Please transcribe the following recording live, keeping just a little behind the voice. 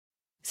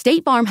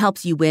State Farm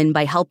helps you win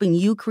by helping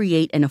you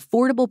create an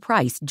affordable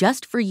price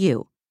just for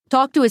you.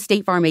 Talk to a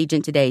State Farm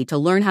agent today to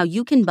learn how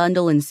you can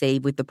bundle and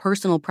save with the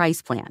Personal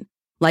Price Plan.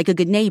 Like a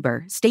good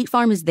neighbor, State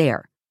Farm is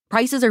there.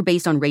 Prices are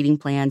based on rating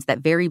plans that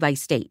vary by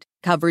state.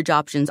 Coverage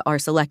options are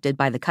selected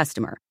by the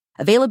customer.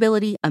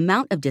 Availability,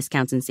 amount of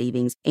discounts and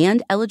savings,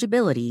 and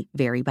eligibility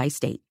vary by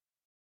state.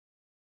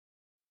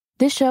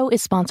 This show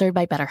is sponsored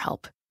by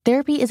BetterHelp.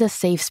 Therapy is a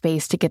safe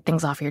space to get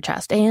things off your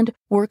chest and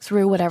work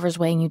through whatever's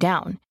weighing you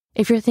down.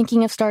 If you're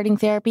thinking of starting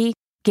therapy,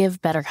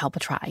 give BetterHelp a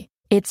try.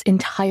 It's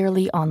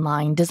entirely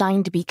online,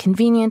 designed to be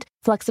convenient,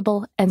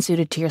 flexible, and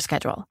suited to your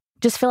schedule.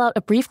 Just fill out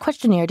a brief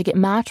questionnaire to get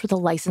matched with a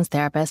licensed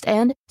therapist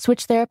and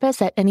switch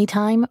therapists at any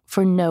time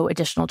for no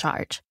additional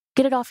charge.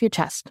 Get it off your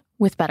chest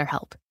with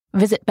BetterHelp.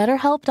 Visit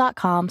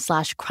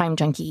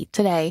BetterHelp.com/CrimeJunkie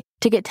today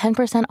to get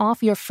 10%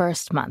 off your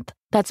first month.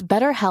 That's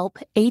BetterHelp,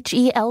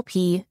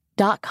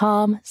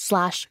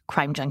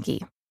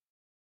 HELP.com/CrimeJunkie.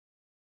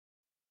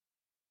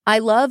 I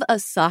love a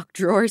sock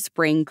drawer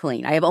spring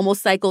clean. I have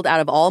almost cycled out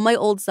of all my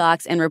old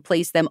socks and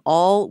replaced them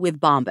all with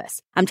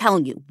Bombas. I'm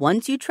telling you,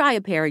 once you try a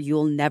pair,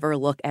 you'll never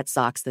look at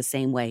socks the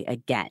same way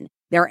again.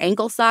 Their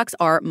ankle socks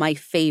are my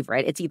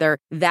favorite. It's either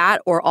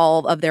that or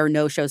all of their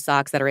no-show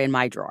socks that are in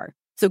my drawer.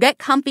 So get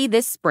comfy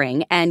this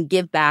spring and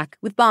give back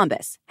with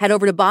Bombas. Head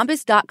over to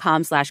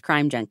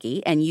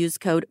bombas.com/CrimeJunkie and use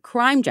code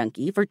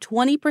CrimeJunkie for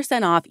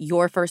 20% off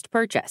your first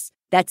purchase.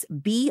 That's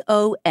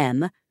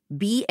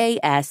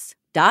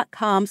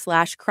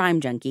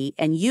BOMBAS.com/CrimeJunkie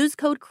and use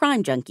code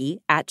CrimeJunkie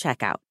at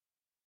checkout.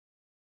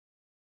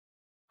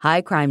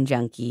 Hi, Crime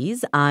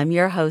Junkies. I'm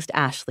your host,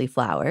 Ashley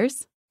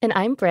Flowers. And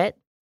I'm Britt.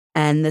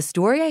 And the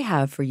story I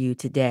have for you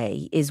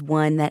today is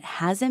one that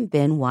hasn't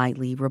been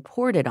widely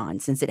reported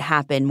on since it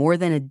happened more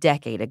than a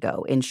decade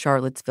ago in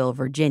Charlottesville,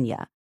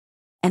 Virginia.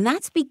 And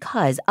that's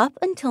because up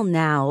until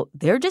now,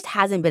 there just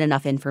hasn't been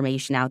enough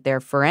information out there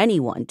for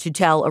anyone to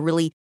tell a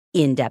really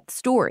in-depth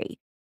story.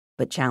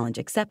 But challenge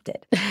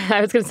accepted.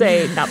 I was going to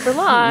say, not for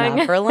long.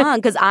 Not for long,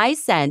 because I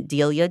sent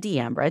Delia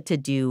D'Ambra to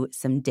do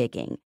some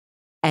digging.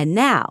 And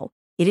now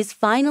it is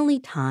finally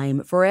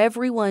time for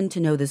everyone to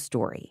know the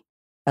story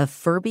of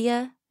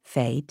Pherbia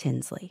Faye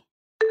Tinsley.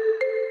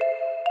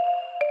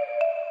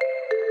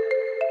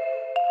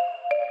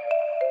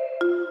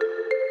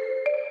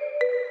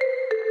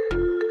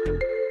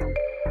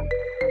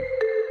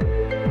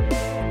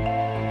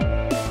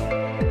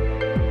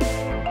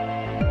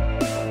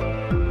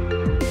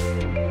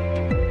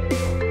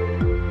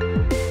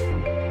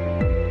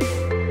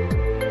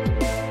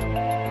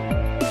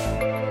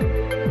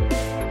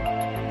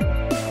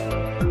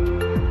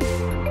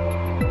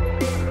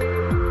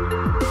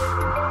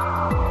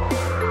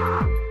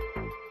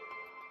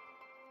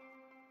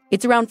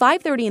 It's around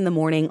 5:30 in the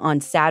morning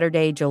on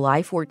Saturday,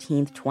 July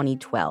 14th,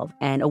 2012,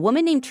 and a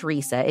woman named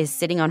Teresa is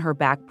sitting on her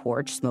back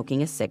porch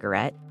smoking a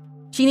cigarette.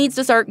 She needs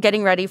to start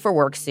getting ready for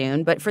work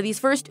soon, but for these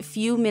first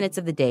few minutes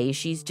of the day,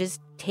 she's just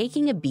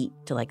taking a beat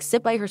to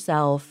sit by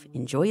herself,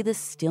 enjoy the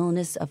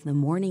stillness of the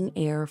morning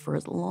air for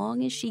as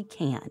long as she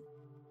can.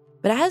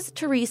 But as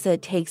Teresa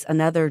takes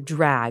another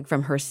drag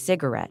from her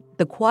cigarette,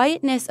 the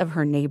quietness of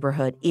her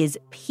neighborhood is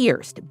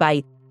pierced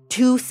by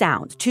two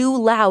sounds, two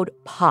loud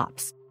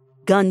pops.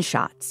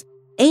 Gunshots,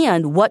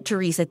 and what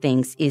Teresa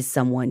thinks is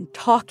someone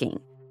talking.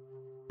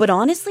 But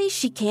honestly,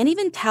 she can't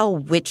even tell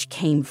which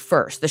came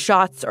first, the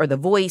shots or the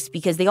voice,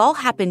 because they all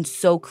happened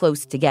so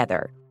close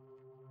together.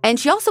 And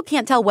she also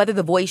can't tell whether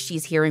the voice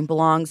she's hearing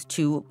belongs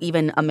to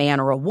even a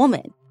man or a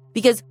woman,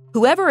 because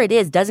whoever it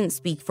is doesn't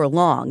speak for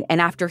long, and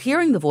after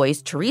hearing the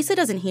voice, Teresa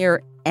doesn't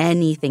hear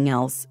anything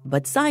else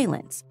but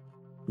silence.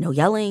 No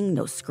yelling,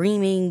 no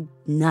screaming,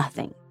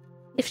 nothing.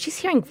 If she's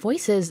hearing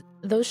voices,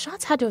 those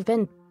shots had to have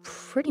been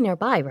pretty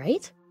nearby,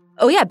 right?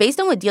 Oh, yeah. Based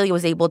on what Delia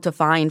was able to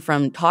find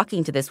from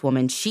talking to this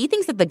woman, she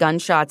thinks that the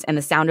gunshots and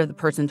the sound of the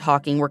person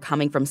talking were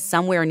coming from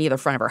somewhere near the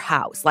front of her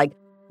house, like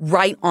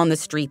right on the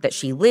street that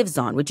she lives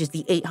on, which is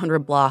the 800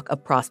 block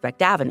of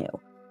Prospect Avenue.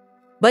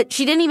 But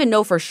she didn't even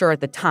know for sure at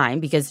the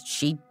time because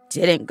she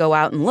didn't go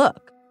out and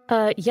look.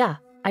 Yeah.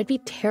 I'd be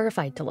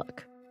terrified to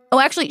look. Oh,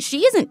 actually,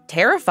 she isn't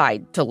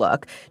terrified to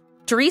look.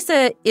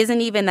 Teresa isn't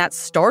even that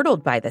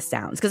startled by the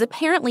sounds because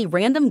apparently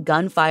random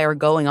gunfire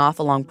going off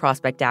along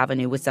Prospect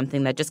Avenue was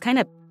something that just kind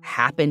of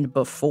happened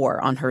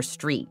before on her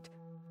street.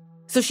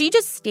 So she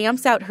just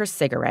stamps out her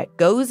cigarette,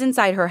 goes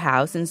inside her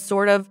house, and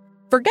sort of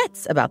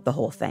forgets about the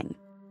whole thing.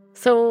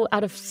 So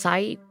out of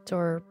sight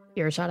or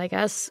earshot, I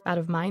guess, out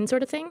of mind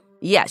sort of thing?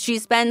 Yeah, she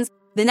spends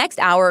the next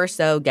hour or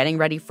so getting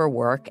ready for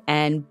work,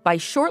 and by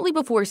shortly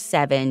before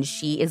 7,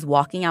 she is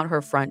walking out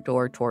her front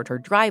door toward her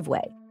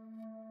driveway.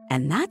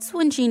 And that's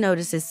when she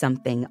notices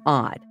something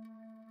odd.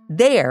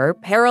 There,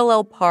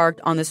 parallel parked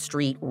on the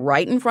street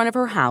right in front of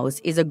her house,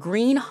 is a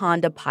green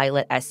Honda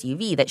Pilot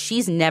SUV that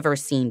she's never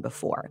seen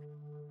before.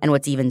 And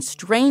what's even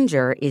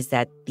stranger is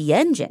that the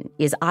engine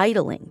is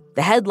idling,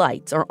 the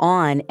headlights are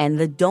on, and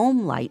the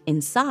dome light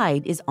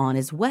inside is on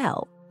as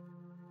well.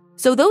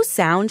 So those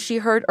sounds she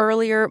heard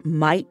earlier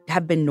might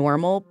have been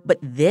normal, but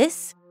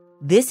this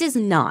is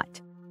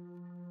not.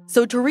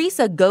 So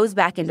Teresa goes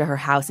back into her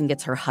house and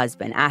gets her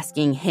husband,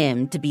 asking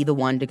him to be the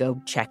one to go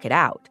check it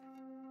out.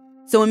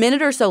 So a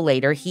minute or so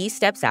later, he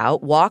steps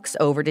out, walks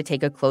over to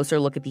take a closer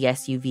look at the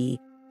SUV,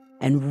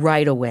 and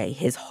right away,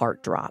 his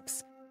heart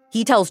drops.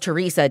 He tells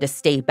Teresa to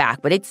stay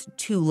back, but it's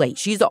too late.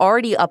 She's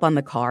already up on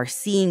the car,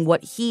 seeing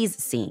what he's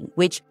seeing,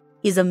 which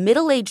is a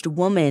middle-aged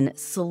woman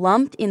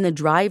slumped in the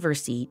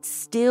driver's seat,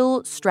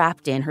 still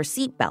strapped in her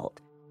seatbelt.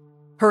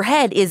 Her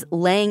head is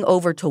laying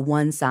over to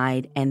one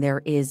side, and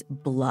there is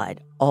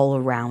blood all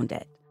around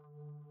it.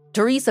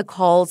 Teresa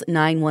calls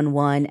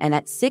 911, and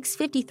at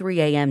 6:53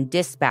 a.m.,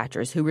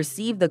 dispatchers who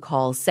receive the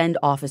call send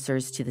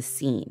officers to the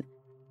scene.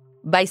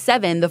 By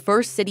 7, the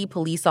first city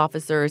police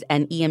officers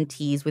and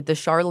EMTs with the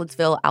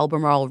Charlottesville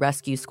Albemarle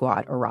Rescue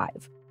Squad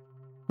arrive.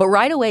 But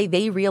right away,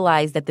 they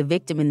realize that the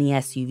victim in the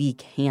SUV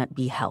can't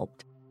be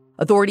helped.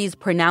 Authorities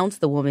pronounce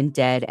the woman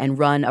dead and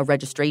run a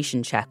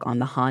registration check on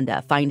the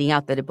Honda, finding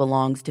out that it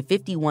belongs to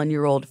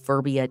 51-year-old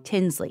Pherbia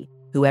Tinsley,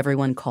 who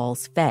everyone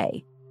calls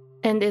Faye.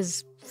 And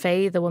is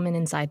Faye the woman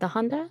inside the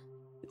Honda?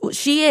 Well,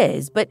 she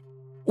is, but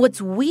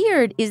what's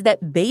weird is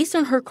that based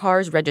on her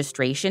car's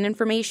registration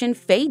information,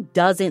 Faye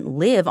doesn't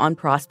live on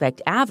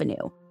Prospect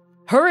Avenue.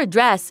 Her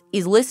address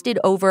is listed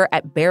over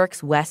at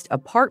Barracks West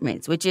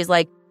Apartments, which is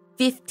like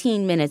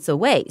 15 minutes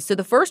away. So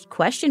the first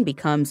question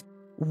becomes,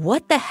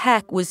 what the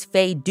heck was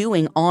Faye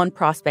doing on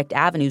Prospect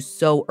Avenue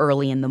so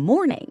early in the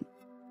morning?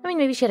 I mean,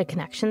 maybe she had a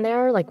connection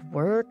there, like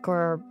work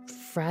or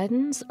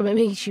friends, or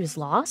maybe she was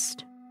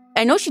lost.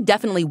 I know she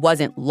definitely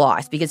wasn't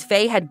lost because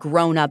Faye had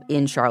grown up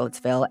in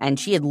Charlottesville and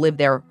she had lived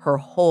there her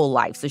whole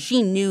life, so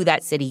she knew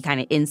that city kind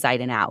of inside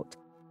and out.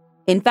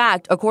 In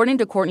fact, according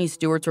to Courtney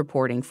Stewart's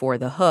reporting for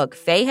The Hook,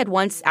 Faye had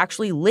once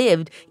actually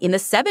lived in the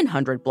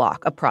 700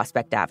 block of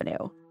Prospect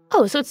Avenue.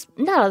 Oh, so it's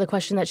not out of the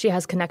question that she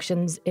has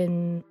connections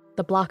in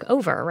the block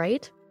over,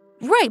 right?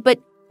 Right, but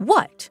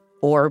what?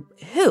 Or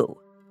who?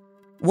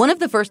 One of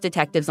the first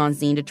detectives on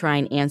scene to try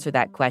and answer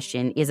that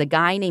question is a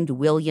guy named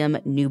William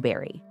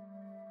Newberry.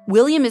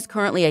 William is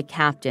currently a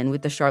captain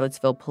with the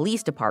Charlottesville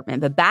Police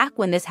Department, but back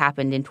when this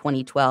happened in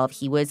 2012,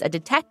 he was a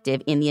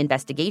detective in the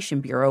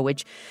Investigation Bureau,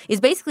 which is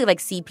basically like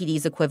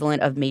CPD's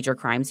equivalent of Major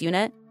Crimes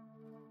Unit.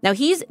 Now,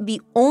 he's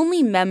the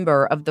only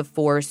member of the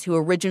force who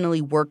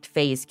originally worked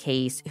Faye's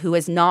case who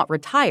has not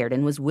retired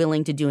and was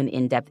willing to do an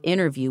in-depth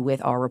interview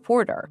with our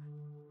reporter.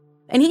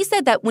 And he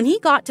said that when he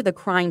got to the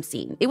crime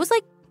scene, it was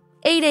like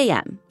 8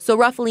 a.m., so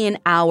roughly an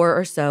hour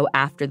or so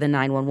after the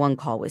 911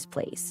 call was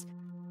placed.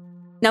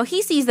 Now,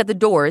 he sees that the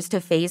doors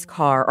to Faye's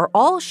car are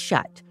all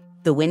shut.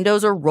 The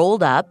windows are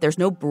rolled up, there's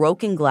no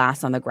broken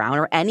glass on the ground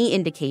or any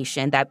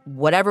indication that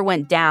whatever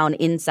went down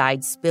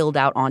inside spilled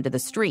out onto the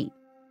street.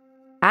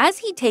 As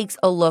he takes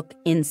a look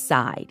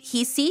inside,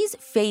 he sees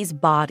Faye's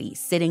body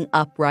sitting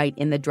upright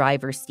in the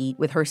driver's seat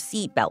with her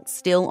seatbelt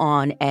still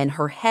on and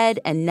her head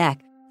and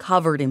neck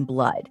covered in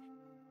blood.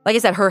 Like I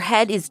said, her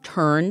head is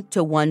turned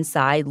to one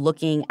side,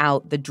 looking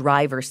out the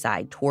driver's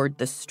side toward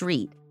the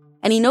street.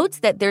 And he notes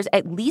that there's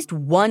at least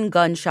one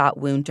gunshot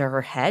wound to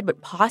her head,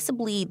 but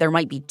possibly there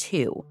might be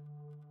two.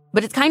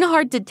 But it's kind of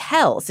hard to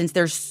tell since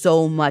there's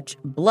so much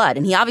blood.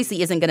 And he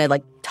obviously isn't going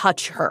to,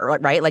 touch her,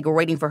 right? Like, we're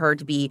waiting for her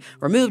to be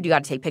removed. You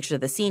got to take pictures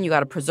of the scene. You got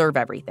to preserve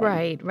everything.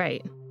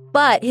 Right.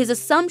 But his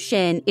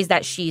assumption is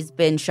that she's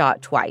been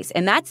shot twice.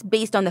 And that's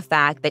based on the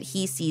fact that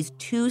he sees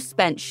 2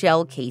 spent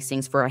shell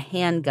casings for a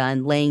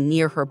handgun laying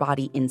near her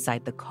body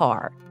inside the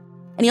car.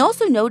 And he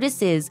also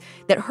notices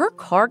that her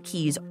car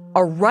keys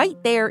are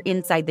right there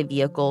inside the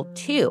vehicle,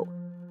 too.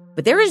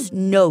 But there is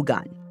no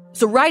gun.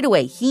 So right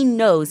away, he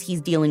knows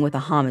he's dealing with a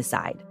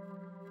homicide.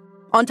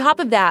 On top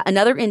of that,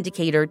 another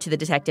indicator to the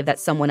detective that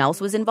someone else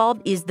was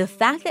involved is the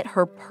fact that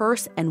her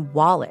purse and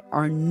wallet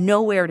are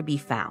nowhere to be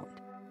found.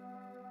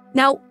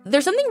 Now,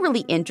 there's something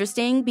really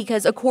interesting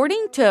because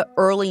according to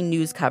early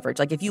news coverage,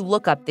 if you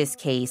look up this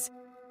case,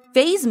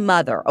 Faye's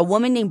mother, a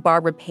woman named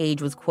Barbara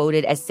Page, was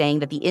quoted as saying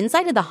that the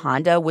inside of the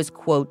Honda was,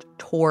 quote,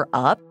 tore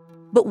up.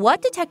 But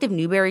what Detective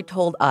Newberry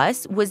told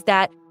us was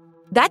that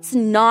that's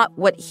not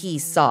what he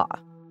saw.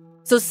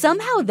 So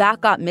somehow that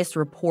got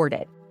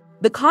misreported.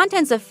 The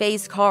contents of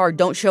Faye's car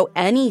don't show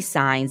any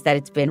signs that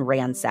it's been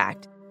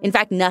ransacked. In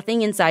fact,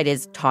 nothing inside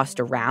is tossed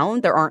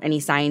around. There aren't any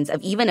signs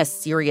of even a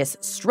serious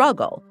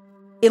struggle.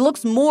 It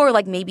looks more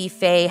like maybe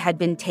Faye had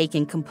been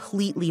taken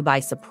completely by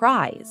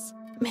surprise.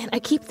 Man, I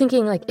keep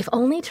thinking, if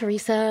only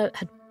Teresa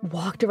had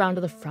walked around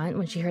to the front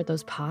when she heard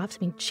those pops,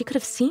 she could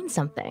have seen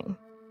something.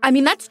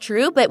 That's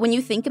true, but when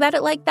you think about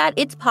it like that,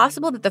 it's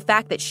possible that the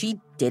fact that she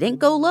didn't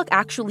go look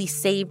actually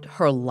saved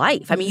her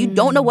life. You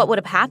don't know what would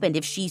have happened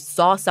if she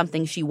saw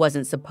something she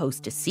wasn't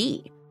supposed to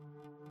see.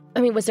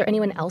 Was there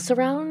anyone else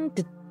around?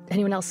 Did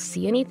anyone else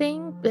see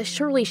anything?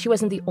 Surely she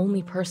wasn't the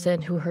only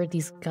person who heard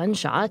these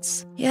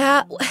gunshots.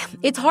 Yeah,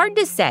 it's hard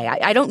to say.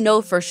 I don't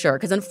know for sure,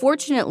 because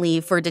unfortunately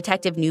for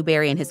Detective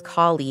Newberry and his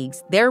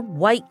colleagues, they're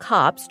white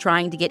cops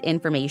trying to get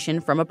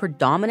information from a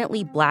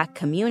predominantly Black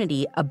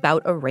community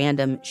about a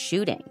random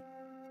shooting.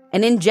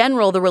 And in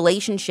general, the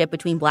relationship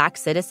between Black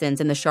citizens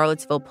and the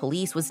Charlottesville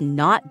police was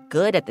not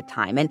good at the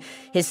time and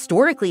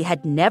historically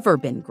had never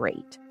been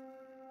great.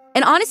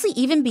 And honestly,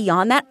 even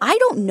beyond that, I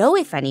don't know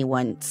if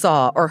anyone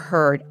saw or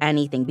heard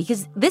anything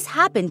because this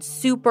happened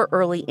super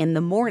early in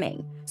the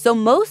morning. So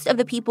most of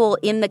the people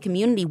in the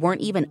community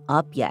weren't even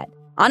up yet.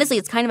 Honestly,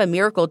 it's kind of a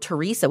miracle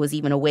Teresa was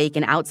even awake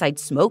and outside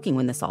smoking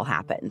when this all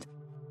happened.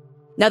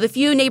 Now, the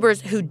few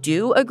neighbors who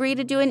do agree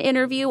to do an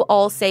interview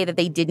all say that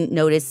they didn't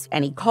notice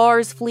any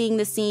cars fleeing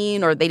the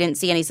scene or they didn't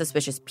see any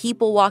suspicious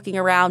people walking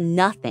around,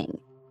 nothing.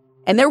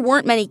 And there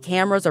weren't many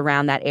cameras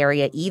around that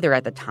area either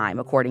at the time,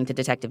 according to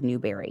Detective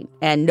Newberry.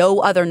 And no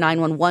other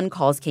 911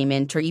 calls came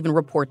in to even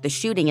report the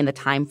shooting in the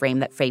time frame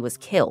that Faye was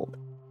killed.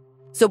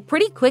 So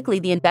pretty quickly,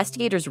 the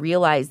investigators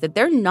realized that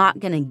they're not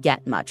going to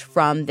get much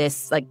from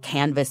this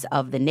canvas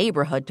of the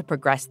neighborhood to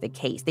progress the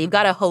case. They've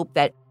got to hope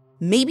that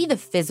maybe the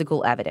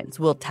physical evidence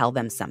will tell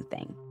them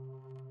something.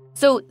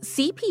 So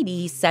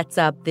CPD sets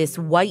up this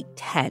white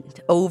tent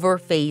over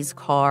Faye's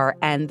car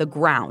and the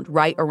ground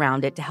right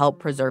around it to help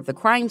preserve the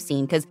crime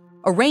scene because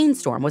a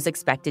rainstorm was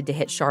expected to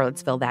hit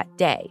Charlottesville that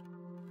day.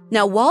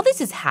 Now, while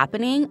this is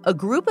happening, a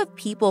group of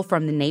people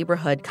from the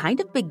neighborhood kind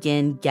of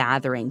begin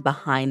gathering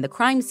behind the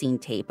crime scene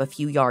tape a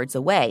few yards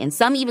away, and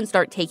some even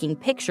start taking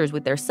pictures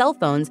with their cell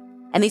phones,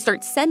 and they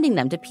start sending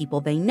them to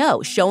people they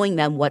know, showing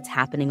them what's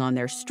happening on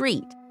their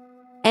street.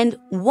 And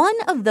one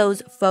of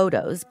those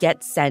photos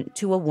gets sent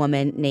to a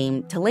woman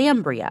named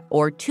Talambria,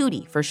 or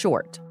Tootie for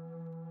short.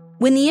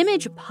 When the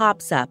image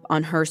pops up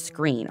on her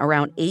screen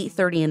around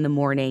 8:30 in the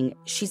morning,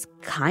 she's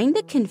kind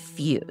of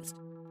confused.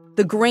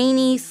 The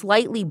grainy,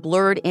 slightly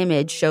blurred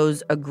image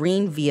shows a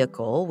green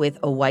vehicle with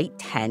a white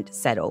tent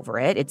set over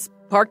it. It's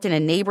parked in a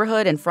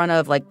neighborhood in front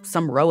of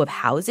some row of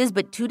houses,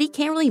 but Tootie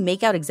can't really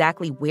make out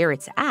exactly where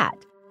it's at.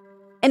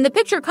 And the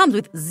picture comes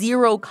with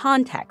zero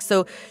context,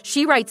 so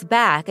she writes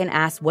back and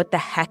asks what the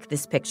heck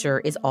this picture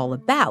is all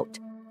about.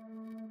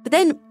 But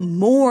then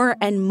more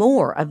and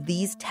more of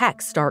these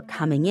texts start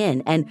coming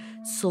in, and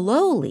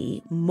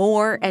slowly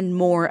more and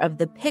more of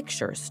the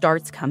picture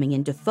starts coming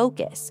into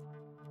focus.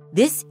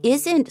 This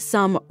isn't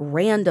some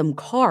random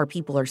car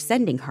people are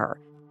sending her.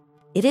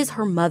 It is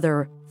her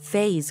mother,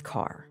 Faye's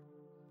car.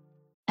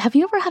 Have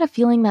you ever had a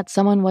feeling that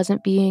someone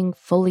wasn't being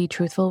fully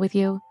truthful with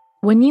you?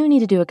 When you need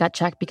to do a gut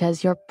check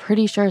because you're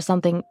pretty sure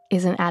something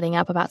isn't adding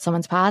up about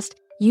someone's past,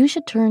 you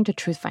should turn to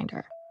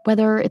Truthfinder.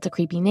 Whether it's a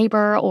creepy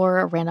neighbor or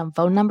a random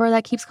phone number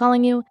that keeps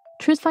calling you,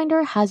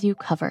 Truthfinder has you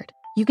covered.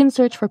 You can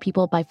search for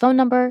people by phone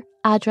number,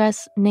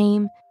 address,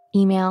 name,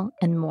 email,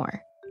 and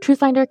more.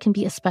 Truthfinder can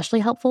be especially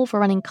helpful for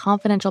running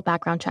confidential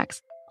background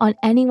checks on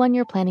anyone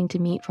you're planning to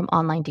meet from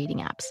online dating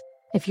apps.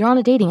 If you're on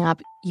a dating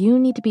app, you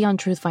need to be on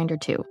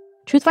Truthfinder too.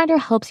 Truthfinder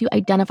helps you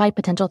identify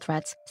potential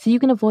threats so you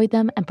can avoid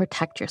them and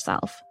protect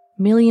yourself.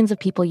 Millions of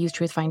people use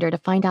Truthfinder to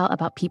find out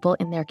about people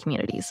in their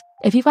communities.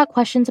 If you've got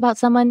questions about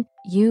someone,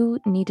 you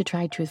need to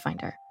try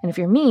Truthfinder. And if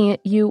you're me,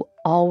 you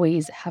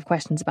always have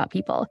questions about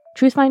people.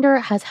 Truthfinder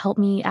has helped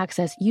me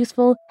access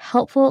useful,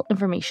 helpful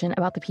information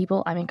about the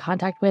people I'm in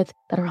contact with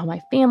that are all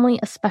my family,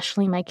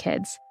 especially my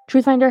kids.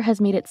 Truthfinder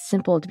has made it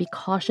simple to be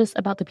cautious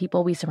about the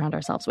people we surround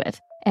ourselves with.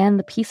 And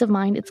the peace of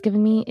mind it's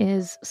given me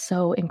is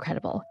so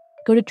incredible.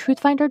 Go to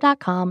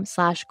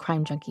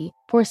truthfinder.com/crimejunkie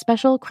for a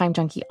special Crime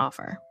Junkie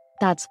offer.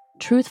 That's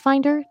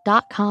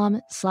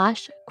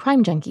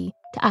truthfinder.com/crimejunkie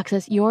to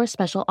access your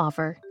special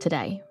offer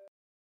today.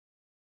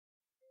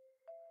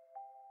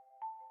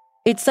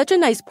 It's such a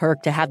nice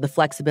perk to have the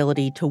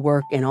flexibility to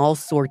work in all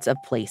sorts of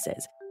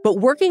places. But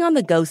working on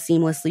the go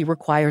seamlessly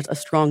requires a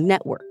strong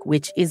network,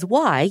 which is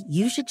why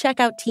you should check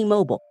out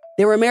T-Mobile.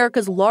 They're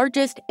America's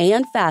largest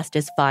and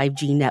fastest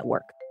 5G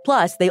network.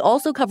 Plus, they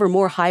also cover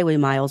more highway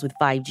miles with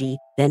 5G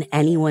than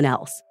anyone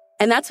else.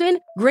 And that's been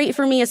great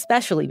for me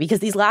especially because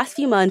these last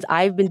few months,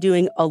 I've been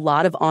doing a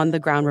lot of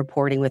on-the-ground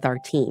reporting with our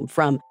team,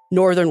 from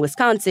northern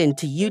Wisconsin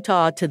to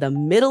Utah to the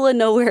middle of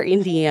nowhere,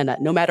 Indiana.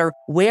 No matter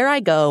where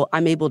I go,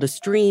 I'm able to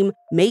stream,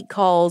 make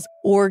calls,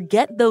 or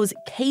get those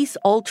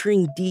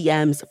case-altering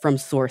DMs from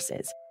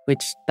sources,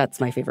 which that's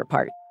my favorite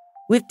part.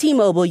 With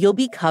T-Mobile, you'll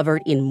be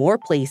covered in more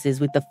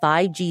places with the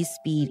 5G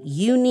speed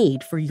you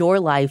need for your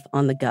life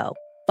on the go.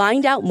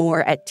 Find out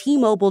more at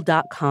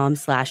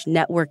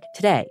T-Mobile.com/network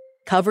today.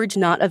 Coverage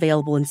not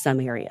available in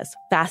some areas.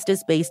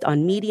 Fastest based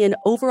on median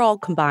overall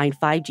combined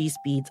 5G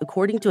speeds,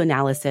 according to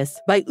analysis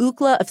by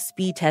Ookla of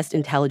Speed Test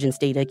Intelligence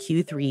Data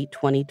Q3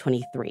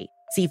 2023.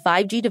 See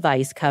 5G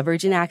device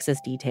coverage and access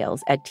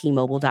details at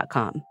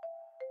T-Mobile.com.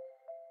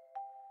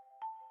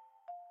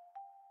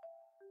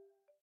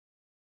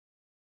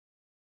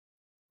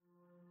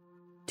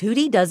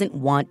 Tootie doesn't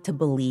want to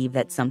believe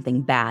that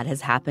something bad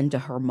has happened to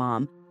her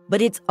mom, but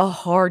it's a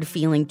hard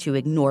feeling to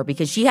ignore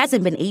because she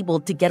hasn't been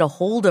able to get a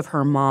hold of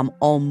her mom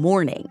all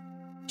morning.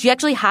 She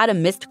actually had a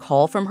missed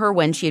call from her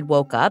when she had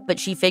woke up, but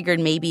she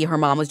figured maybe her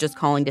mom was just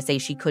calling to say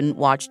she couldn't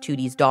watch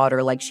Tootie's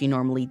daughter like she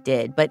normally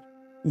did. But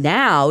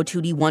now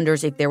Tootie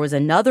wonders if there was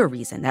another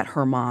reason that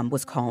her mom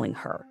was calling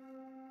her.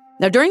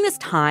 Now, during this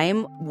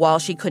time, while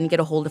she couldn't get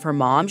a hold of her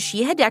mom,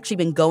 she had actually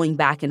been going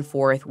back and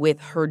forth with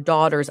her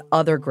daughter's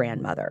other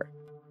grandmother.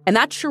 And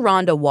that's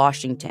Sharonda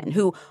Washington,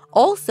 who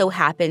also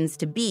happens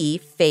to be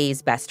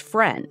Faye's best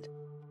friend.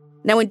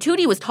 Now, when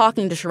Tootie was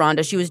talking to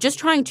Sharonda, she was just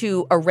trying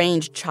to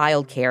arrange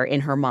childcare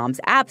in her mom's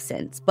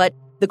absence. But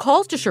the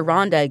calls to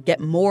Sharonda get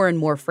more and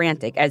more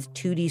frantic as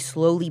Tootie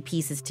slowly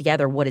pieces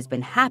together what has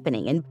been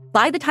happening. And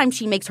by the time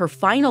she makes her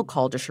final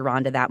call to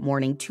Sharonda that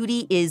morning,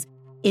 Tootie is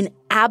in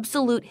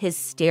absolute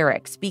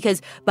hysterics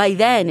because by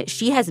then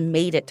she has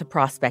made it to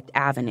Prospect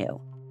Avenue.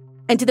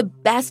 And to the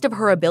best of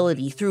her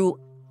ability, through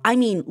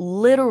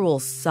literal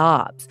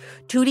sobs,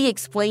 Tootie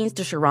explains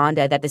to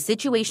Sharonda that the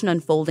situation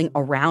unfolding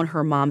around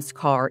her mom's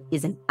car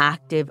is an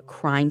active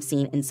crime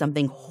scene and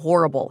something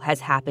horrible has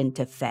happened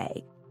to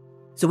Faye.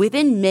 So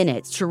within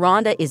minutes,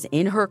 Sharonda is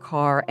in her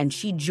car and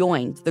she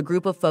joins the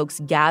group of folks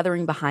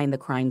gathering behind the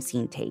crime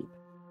scene tape.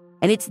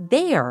 And it's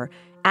there,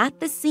 at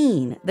the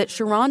scene, that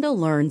Sharonda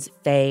learns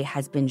Faye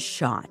has been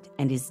shot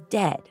and is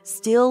dead,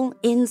 still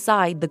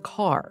inside the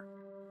car.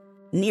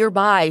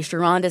 Nearby,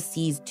 Sharonda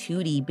sees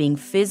Tootie being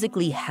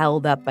physically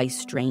held up by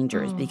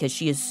strangers because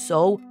she is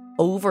so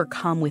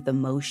overcome with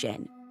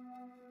emotion.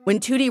 When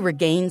Tootie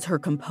regains her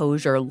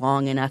composure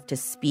long enough to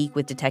speak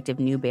with Detective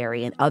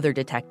Newberry and other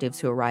detectives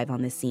who arrive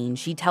on the scene,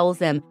 she tells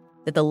them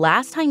that the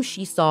last time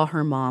she saw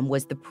her mom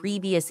was the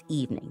previous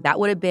evening. That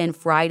would have been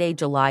Friday,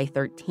 July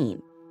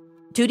 13th.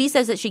 Tootie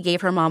says that she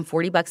gave her mom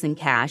 $40 in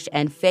cash,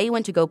 and Faye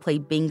went to go play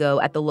bingo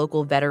at the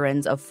local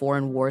Veterans of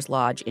Foreign Wars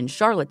Lodge in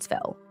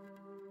Charlottesville.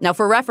 Now,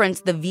 for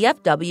reference, the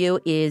VFW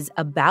is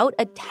about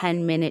a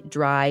 10-minute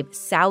drive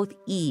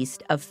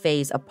southeast of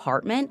Faye's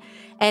apartment,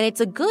 and it's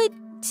a good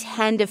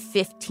 10 to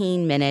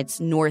 15 minutes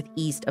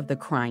northeast of the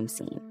crime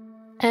scene.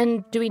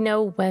 And do we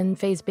know when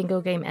Faye's bingo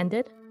game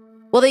ended?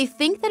 Well, they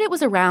think that it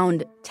was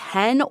around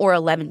 10 or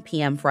 11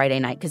 p.m. Friday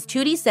night, because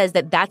Tootie says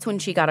that that's when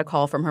she got a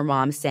call from her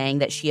mom saying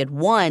that she had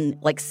won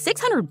like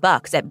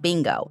 $600 at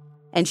bingo,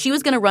 and she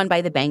was going to run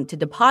by the bank to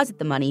deposit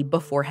the money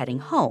before heading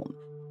home.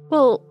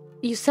 Well,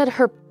 you said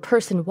her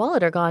purse and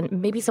wallet are gone.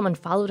 Maybe someone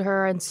followed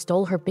her and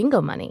stole her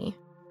bingo money.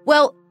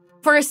 Well,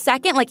 for a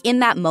second, like in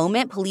that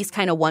moment, police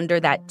kind of wonder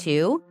that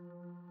too.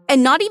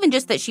 And not even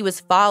just that she was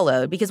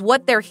followed, because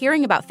what they're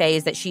hearing about Faye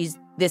is that she's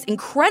this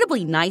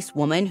incredibly nice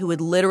woman who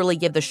would literally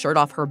give the shirt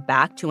off her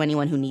back to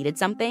anyone who needed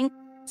something.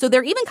 So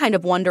they're even kind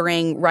of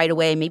wondering right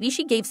away, maybe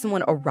she gave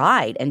someone a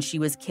ride and she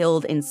was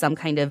killed in some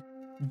kind of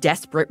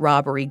desperate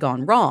robbery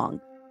gone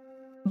wrong.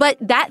 But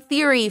that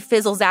theory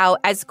fizzles out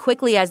as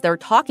quickly as they're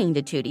talking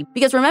to Tootie.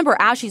 Because remember,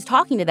 as she's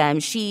talking to them,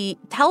 she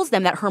tells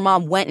them that her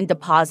mom went and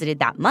deposited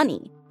that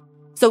money.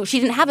 So she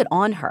didn't have it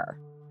on her.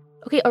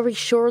 Okay, are we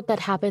sure that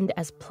happened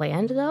as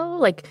planned, though?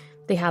 Like,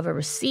 they have a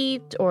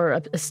receipt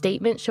or a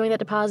statement showing that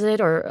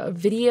deposit or a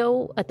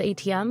video at the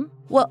ATM?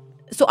 Well,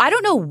 so I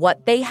don't know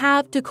what they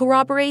have to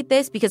corroborate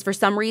this because for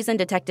some reason,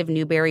 Detective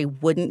Newberry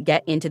wouldn't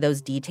get into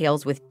those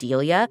details with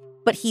Delia.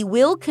 But he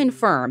will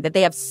confirm that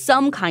they have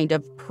some kind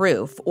of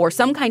proof or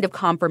some kind of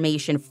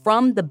confirmation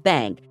from the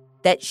bank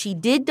that she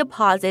did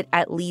deposit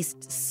at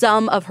least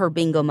some of her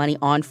bingo money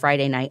on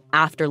Friday night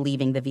after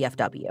leaving the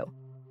VFW.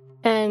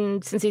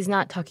 And since he's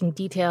not talking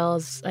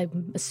details,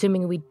 I'm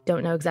assuming we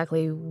don't know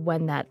exactly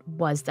when that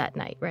was that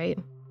night, right?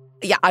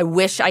 Yeah, I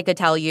wish I could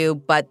tell you,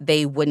 but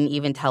they wouldn't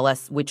even tell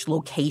us which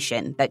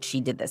location that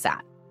she did this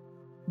at.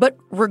 But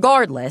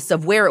regardless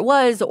of where it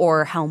was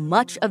or how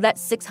much of that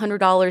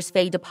 $600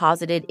 Faye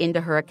deposited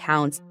into her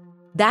accounts,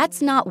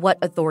 that's not what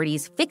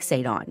authorities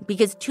fixate on,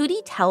 because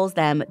Tootie tells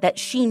them that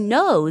she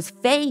knows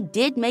Faye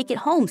did make it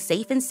home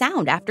safe and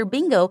sound after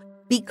bingo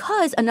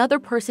because another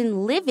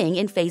person living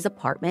in Faye's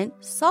apartment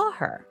saw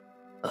her.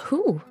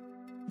 Who?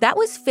 That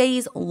was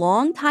Faye's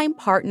longtime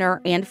partner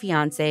and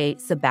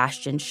fiancé,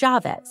 Sebastian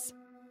Chavez.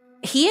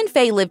 He and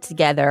Faye lived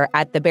together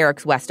at the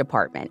Barracks West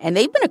apartment, and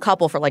they've been a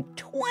couple for like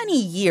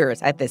 20 years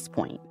at this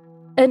point.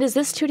 And is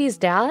this Tootie's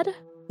dad?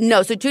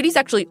 No, so Tootie's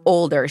actually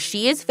older.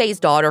 She is Faye's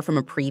daughter from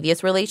a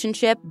previous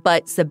relationship,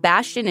 but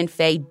Sebastian and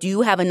Faye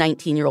do have a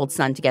 19-year-old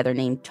son together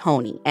named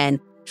Tony. And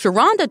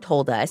Sharonda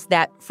told us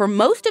that for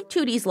most of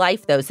Tootie's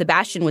life, though,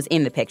 Sebastian was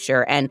in the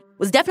picture and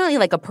was definitely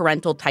like a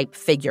parental-type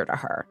figure to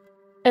her.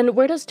 And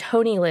where does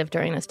Tony live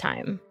during this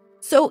time?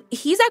 So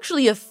he's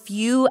actually a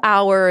few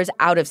hours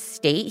out of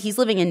state. He's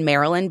living in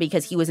Maryland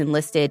because he was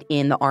enlisted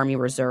in the Army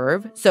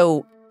Reserve.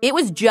 So it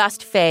was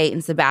just Faye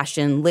and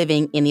Sebastian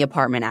living in the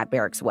apartment at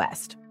Barracks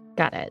West.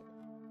 Got it.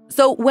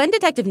 So when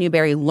Detective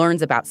Newberry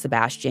learns about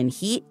Sebastian,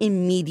 he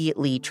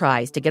immediately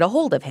tries to get a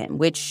hold of him,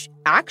 which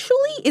actually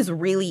is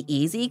really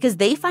easy because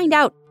they find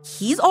out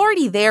he's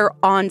already there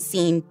on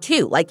scene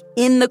too, like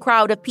in the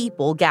crowd of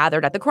people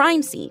gathered at the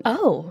crime scene.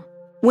 Oh.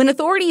 When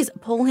authorities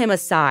pull him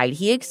aside,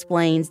 he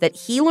explains that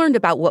he learned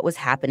about what was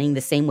happening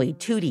the same way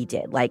Tootie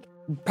did. Like,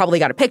 probably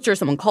got a picture,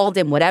 someone called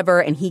him, whatever,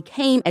 and he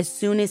came as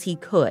soon as he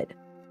could.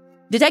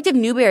 Detective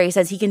Newberry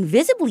says he can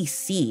visibly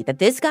see that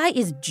this guy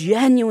is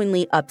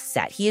genuinely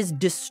upset. He is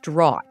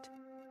distraught.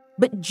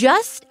 But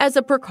just as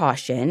a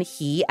precaution,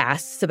 he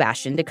asks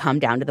Sebastian to come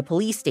down to the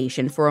police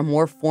station for a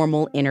more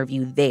formal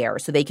interview there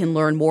so they can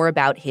learn more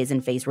about his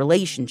and Faye's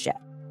relationship.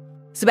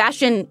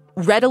 Sebastian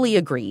readily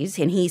agrees,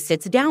 and he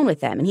sits down with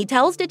them, and he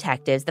tells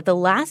detectives that the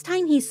last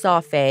time he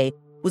saw Faye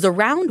was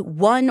around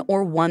 1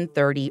 or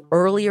 1:30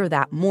 earlier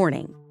that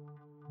morning.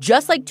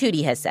 Just like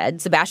Tootie has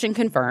said, Sebastian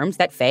confirms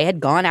that Faye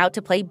had gone out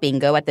to play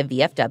bingo at the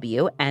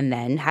VFW and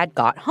then had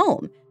got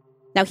home.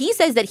 Now, he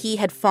says that he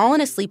had fallen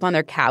asleep on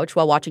their couch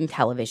while watching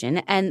television,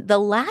 and the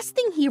last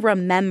thing he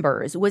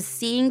remembers was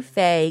seeing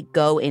Faye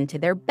go into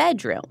their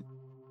bedroom.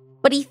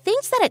 But he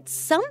thinks that at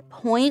some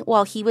point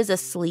while he was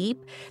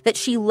asleep, that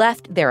she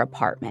left their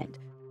apartment.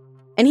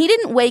 And he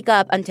didn't wake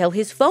up until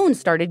his phone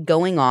started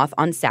going off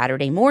on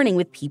Saturday morning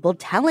with people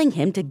telling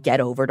him to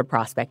get over to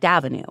Prospect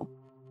Avenue.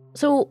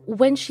 So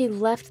when she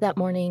left that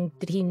morning,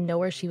 did he know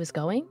where she was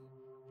going?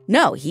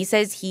 No, he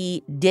says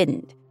he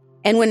didn't.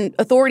 And when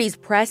authorities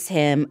press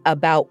him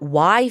about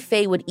why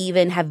Faye would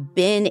even have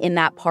been in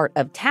that part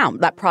of town,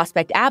 that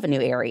Prospect Avenue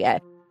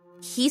area,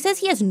 he says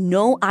he has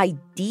no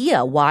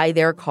idea why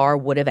their car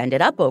would have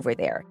ended up over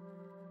there.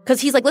 Because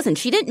he's like, listen,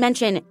 she didn't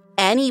mention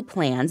any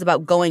plans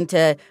about going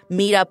to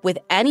meet up with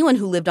anyone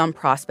who lived on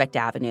Prospect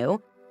Avenue.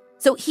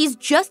 So he's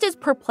just as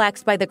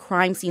perplexed by the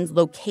crime scene's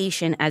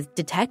location as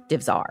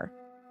detectives are.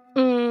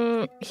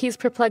 He's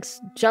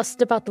perplexed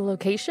just about the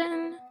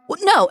location? Well,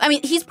 no, I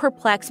mean, he's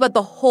perplexed about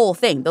the whole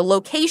thing. The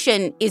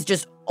location is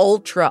just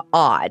ultra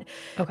odd.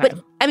 Okay.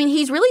 But, I mean,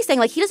 he's really saying,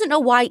 like, he doesn't know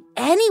why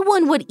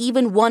anyone would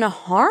even want to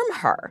harm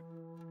her.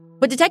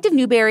 But Detective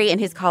Newberry and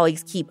his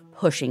colleagues keep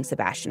pushing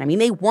Sebastian. I mean,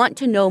 they want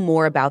to know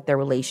more about their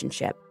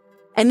relationship.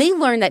 And they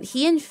learn that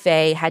he and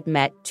Faye had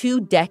met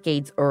 2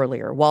 decades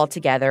earlier while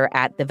together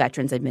at the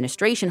Veterans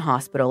Administration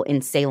Hospital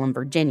in Salem,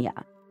 Virginia.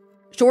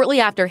 Shortly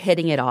after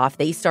hitting it off,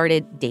 they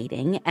started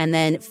dating, and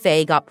then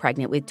Faye got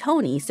pregnant with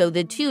Tony, so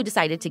the two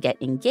decided to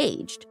get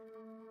engaged.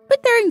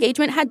 But their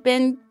engagement had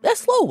been a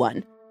slow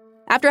one.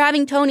 After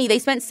having Tony, they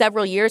spent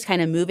several years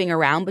kind of moving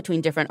around between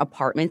different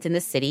apartments in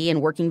the city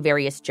and working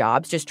various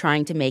jobs, just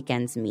trying to make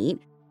ends meet.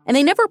 And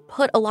they never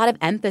put a lot of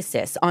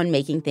emphasis on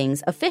making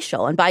things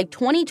official. And by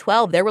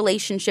 2012, their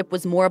relationship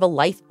was more of a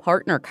life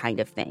partner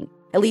kind of thing.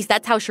 At least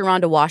that's how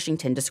Sharonda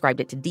Washington described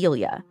it to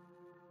Delia.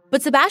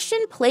 But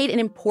Sebastian played an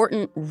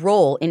important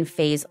role in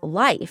Faye's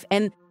life.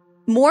 And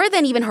more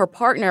than even her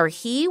partner,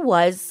 he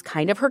was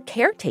kind of her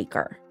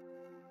caretaker.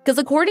 Because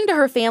according to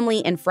her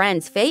family and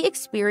friends, Faye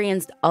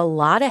experienced a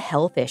lot of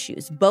health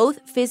issues,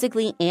 both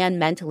physically and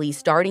mentally,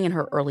 starting in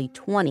her early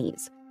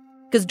 20s.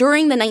 Because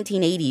during the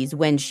 1980s,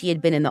 when she had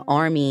been in the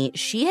Army,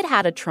 she had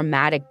had a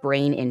traumatic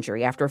brain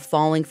injury after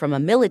falling from a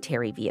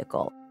military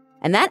vehicle.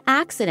 And that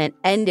accident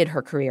ended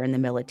her career in the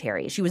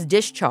military. She was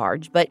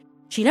discharged, but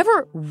she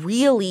never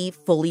really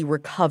fully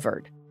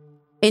recovered.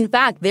 In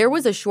fact, there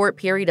was a short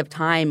period of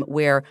time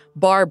where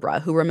Barbara,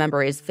 who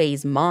remember is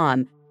Faye's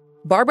mom,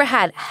 Barbara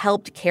had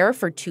helped care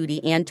for Tootie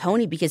and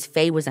Tony because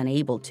Faye was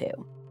unable to.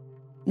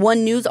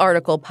 One news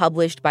article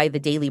published by the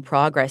Daily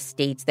Progress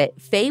states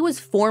that Faye was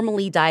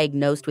formally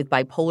diagnosed with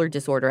bipolar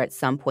disorder at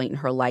some point in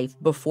her life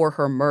before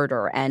her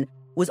murder and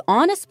was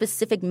on a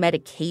specific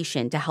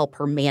medication to help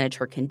her manage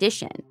her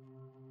condition.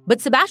 But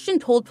Sebastian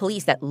told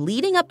police that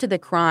leading up to the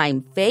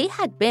crime, Faye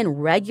had been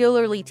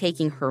regularly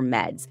taking her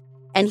meds,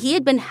 and he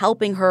had been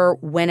helping her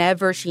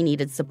whenever she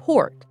needed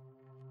support.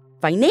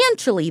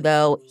 Financially,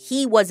 though,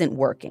 he wasn't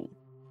working.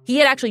 He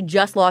had actually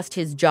just lost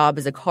his job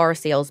as a car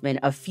salesman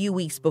a few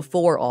weeks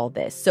before all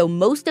this, so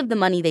most of the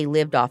money they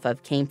lived off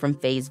of came from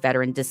Faye's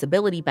veteran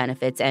disability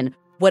benefits and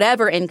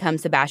whatever income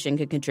Sebastian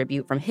could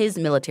contribute from his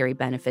military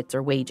benefits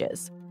or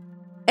wages.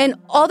 And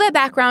all that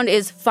background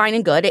is fine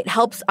and good. It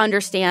helps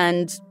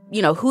understand,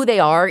 who they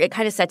are. It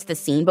kind of sets the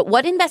scene. But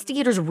what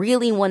investigators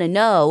really want to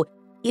know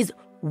is,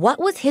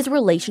 what was his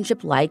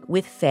relationship like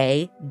with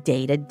Faye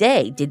day to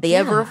day? Did they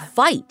ever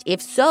fight?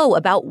 If so,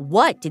 about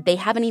what? Did they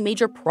have any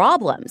major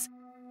problems?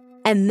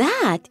 And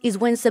that is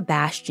when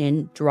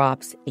Sebastian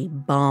drops a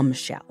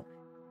bombshell.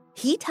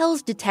 He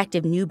tells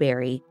Detective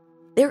Newberry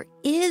there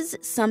is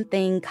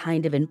something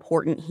kind of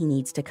important he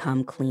needs to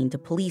come clean to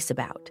police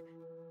about.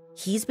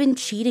 He's been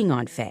cheating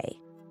on Faye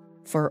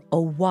for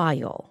a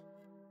while.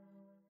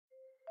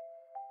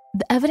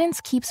 The evidence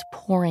keeps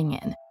pouring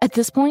in. At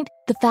this point,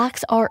 the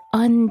facts are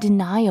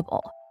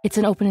undeniable. It's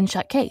an open and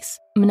shut case.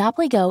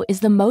 Monopoly Go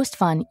is the most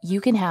fun you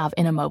can have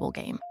in a mobile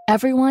game.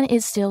 Everyone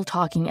is still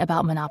talking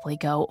about Monopoly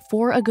Go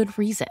for a good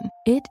reason.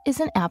 It is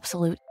an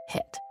absolute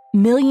hit.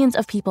 Millions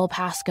of people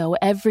pass Go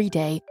every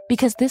day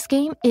because this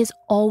game is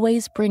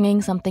always bringing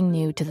something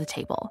new to the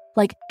table.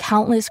 Like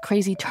countless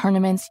crazy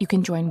tournaments you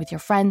can join with your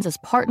friends as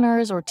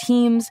partners or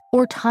teams,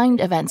 or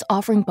timed events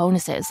offering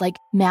bonuses like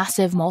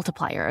massive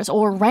multipliers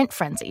or rent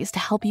frenzies to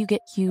help you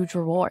get huge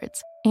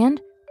rewards.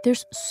 And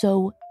there's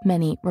so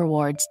many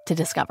rewards to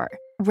discover.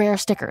 Rare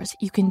stickers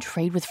you can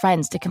trade with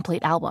friends to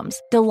complete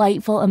albums,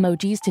 delightful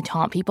emojis to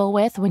taunt people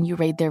with when you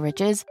raid their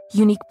riches,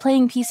 unique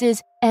playing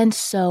pieces, and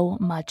so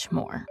much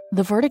more.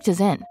 The verdict is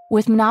in.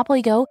 With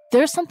Monopoly Go,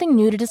 there's something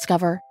new to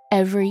discover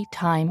every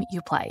time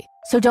you play.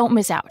 So don't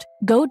miss out.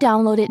 Go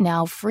download it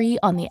now free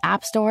on the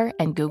App Store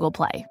and Google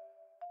Play.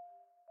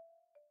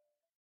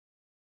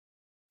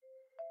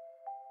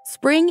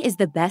 Spring is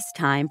the best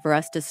time for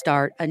us to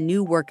start a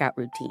new workout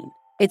routine.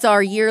 It's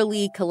our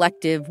yearly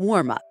collective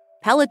warm-up.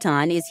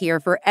 Peloton is here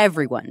for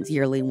everyone's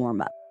yearly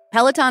warm-up.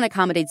 Peloton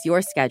accommodates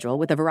your schedule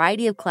with a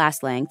variety of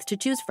class lengths to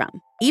choose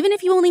from. Even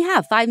if you only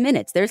have 5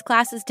 minutes, there's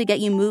classes to get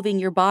you moving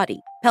your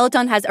body.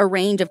 Peloton has a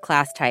range of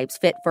class types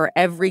fit for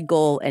every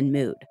goal and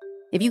mood.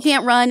 If you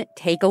can't run,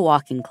 take a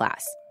walking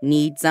class.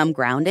 Need some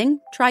grounding?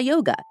 Try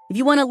yoga. If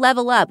you want to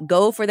level up,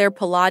 go for their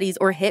Pilates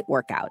or HIIT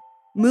workout.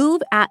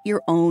 Move at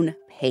your own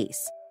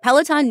pace.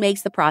 Peloton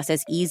makes the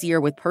process easier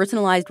with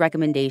personalized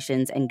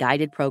recommendations and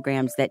guided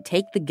programs that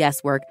take the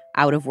guesswork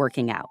out of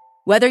working out.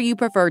 Whether you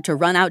prefer to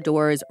run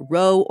outdoors,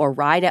 row or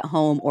ride at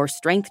home, or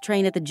strength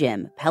train at the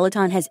gym,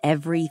 Peloton has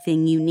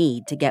everything you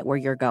need to get where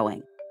you're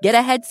going. Get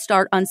a head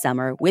start on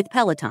summer with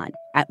Peloton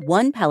at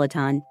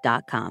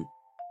onepeloton.com.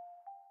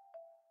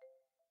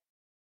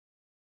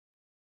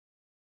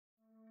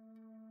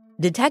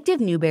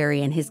 Detective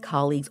Newberry and his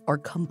colleagues are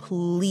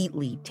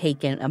completely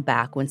taken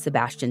aback when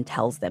Sebastian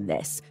tells them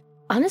this.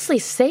 Honestly,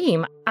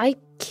 same. I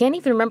can't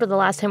even remember the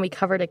last time we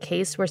covered a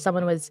case where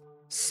someone was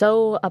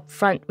so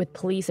upfront with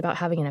police about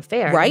having an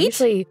affair. Right?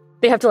 Usually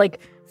they have to,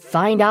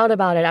 find out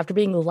about it after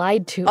being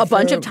lied to a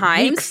bunch of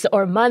times. Weeks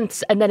or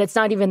months, and then it's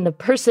not even the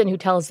person who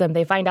tells them.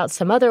 They find out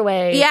some other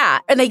way. Yeah,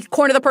 and they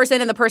corner the person,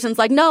 and the person's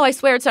like, no, I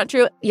swear it's not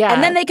true. Yeah.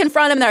 And then they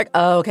confront him, and they're like,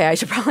 oh, okay, I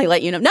should probably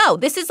let you know. No,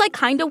 this is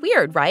kind of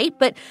weird, right?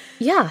 But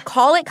yeah,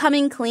 call it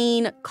coming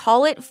clean,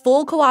 call it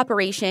full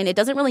cooperation. It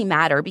doesn't really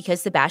matter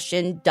because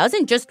Sebastian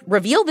doesn't just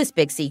reveal this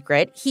big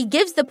secret. He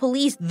gives the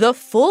police the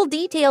full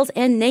details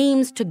and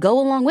names to go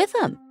along with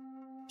him.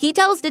 He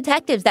tells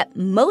detectives that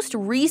most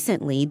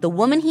recently, the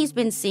woman he's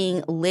been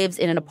seeing lives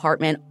in an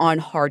apartment on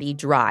Hardy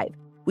Drive,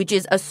 which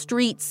is a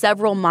street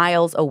several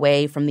miles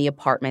away from the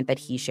apartment that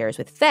he shares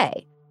with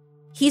Faye.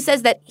 He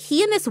says that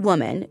he and this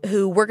woman,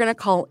 who we're going to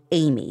call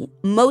Amy,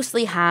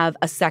 mostly have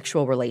a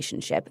sexual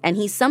relationship, and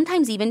he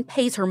sometimes even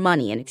pays her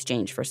money in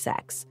exchange for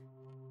sex.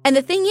 And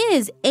the thing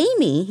is,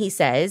 Amy, he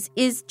says,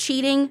 is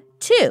cheating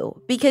too,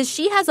 because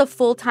she has a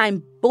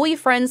full-time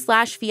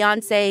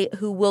boyfriend/fiance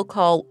who we'll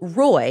call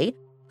Roy,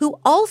 who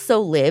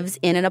also lives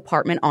in an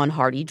apartment on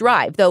Hardy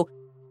Drive, though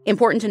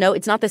important to note,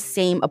 it's not the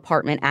same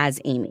apartment as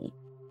Amy.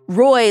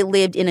 Roy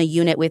lived in a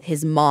unit with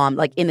his mom,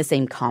 in the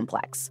same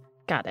complex.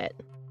 Got it.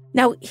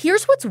 Now,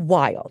 here's what's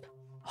wild.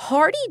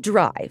 Hardy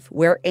Drive,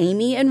 where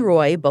Amy and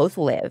Roy both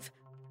live,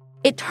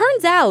 it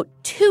turns out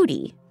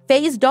Tootie,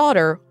 Faye's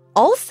daughter,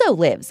 also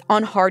lives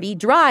on Hardy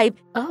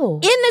Drive in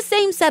the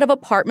same set of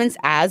apartments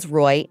as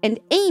Roy and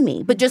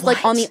Amy, but just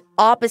on the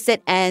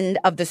opposite end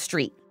of the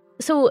street.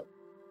 So,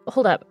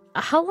 hold up.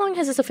 How long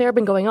has this affair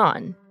been going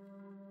on?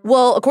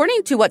 Well,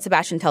 according to what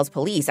Sebastian tells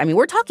police,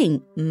 we're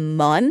talking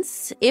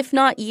months, if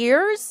not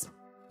years.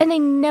 And they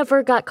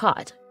never got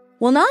caught?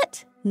 Well,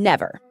 not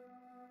never.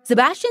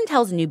 Sebastian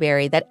tells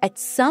Newberry that at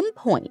some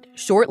point,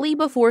 shortly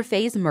before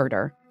Faye's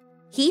murder,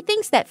 he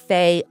thinks that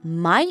Faye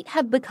might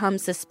have become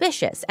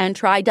suspicious and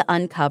tried to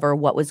uncover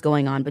what was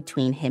going on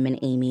between him and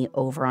Amy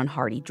over on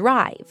Hardy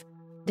Drive.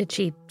 Did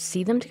she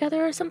see them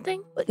together or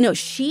something? No,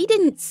 she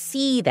didn't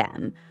see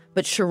them.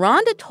 But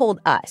Sharonda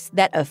told us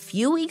that a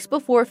few weeks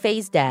before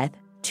Faye's death,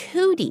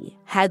 Tootie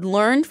had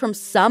learned from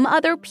some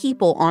other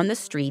people on the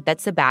street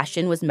that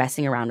Sebastian was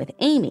messing around with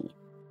Amy.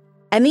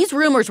 And these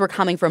rumors were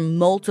coming from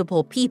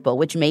multiple people,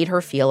 which made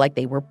her feel like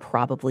they were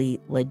probably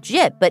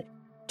legit. But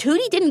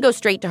Tootie didn't go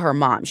straight to her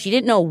mom. She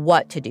didn't know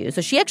what to do. So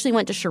she actually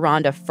went to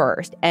Sharonda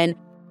first. And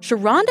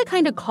Sharonda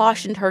kind of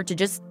cautioned her to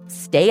just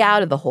stay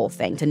out of the whole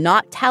thing, to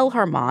not tell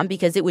her mom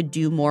because it would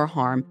do more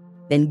harm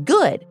than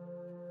good.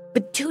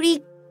 But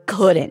Tootie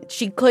couldn't.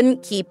 She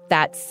couldn't keep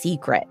that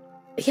secret.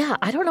 Yeah,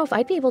 I don't know if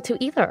I'd be able to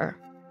either.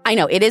 I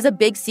know, it is a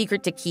big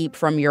secret to keep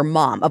from your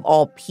mom, of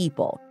all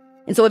people.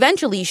 And so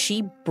eventually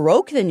she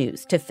broke the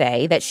news to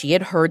Faye that she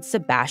had heard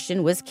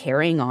Sebastian was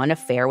carrying on an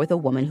affair with a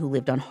woman who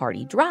lived on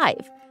Hardy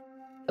Drive.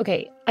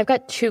 Okay, I've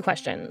got 2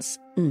 questions.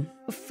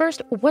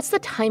 First, what's the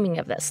timing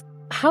of this?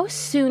 How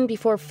soon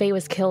before Faye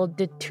was killed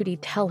did Tootie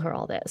tell her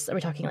all this? Are we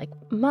talking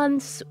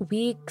months,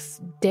 weeks,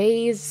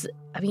 days?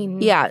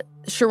 Yeah,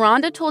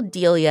 Sharonda told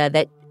Delia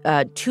that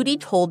Tootie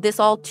told this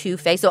all to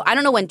Faye. So I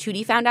don't know when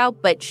Tootie found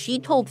out, but she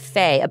told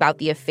Faye about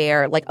the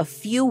affair a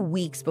few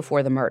weeks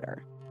before the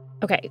murder.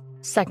 Okay,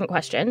 second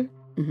question.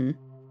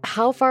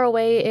 How far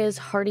away is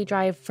Hardy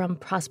Drive from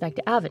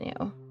Prospect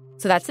Avenue?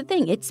 So that's the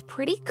thing. It's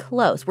pretty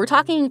close. We're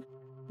talking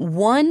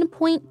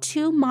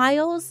 1.2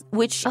 miles,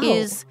 which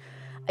is...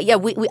 Yeah,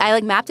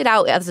 I mapped it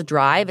out as a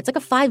drive. It's a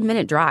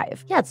 5-minute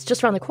drive. Yeah, it's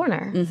just around the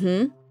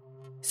corner.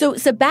 So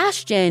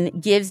Sebastian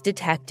gives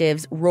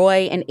detectives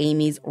Roy and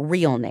Amy's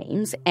real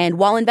names, and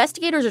while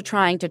investigators are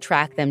trying to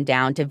track them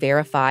down to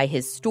verify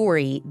his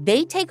story,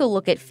 they take a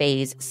look at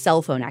Faye's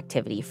cell phone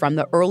activity from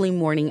the early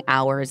morning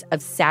hours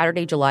of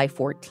Saturday, July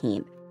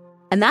 14th.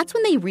 And that's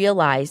when they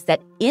realize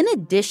that in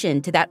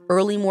addition to that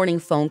early morning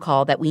phone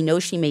call that we know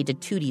she made to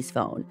Tootie's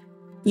phone,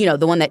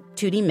 the one that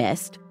Tootie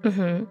missed,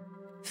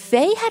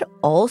 Faye had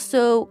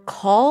also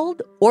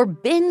called or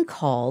been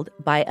called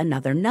by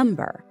another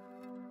number.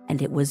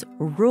 And it was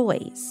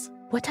Roy's.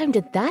 What time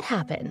did that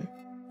happen?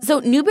 So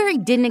Newberry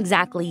didn't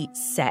exactly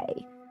say.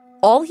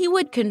 All he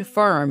would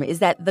confirm is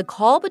that the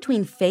call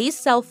between Faye's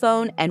cell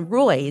phone and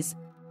Roy's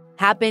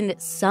happened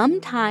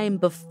sometime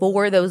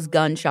before those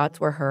gunshots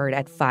were heard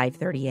at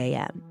 5:30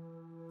 a.m.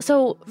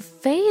 So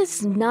Faye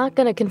is not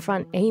going to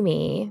confront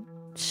Amy.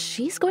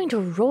 She's going to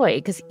Roy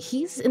because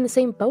he's in the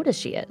same boat as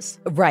she is.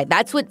 Right,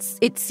 that's what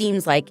it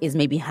seems like is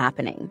maybe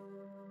happening.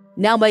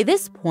 Now, by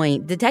this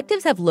point,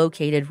 detectives have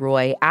located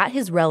Roy at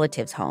his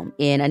relative's home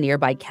in a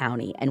nearby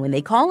county, and when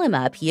they call him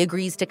up, he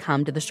agrees to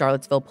come to the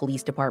Charlottesville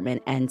Police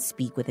Department and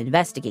speak with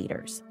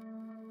investigators.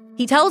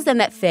 He tells them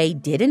that Faye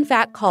did in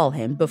fact call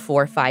him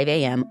before 5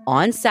 a.m.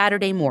 on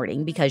Saturday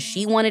morning because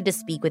she wanted to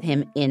speak with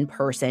him in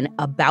person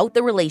about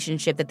the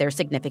relationship that their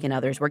significant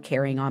others were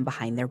carrying on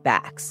behind their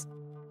backs.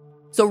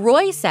 So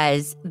Roy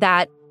says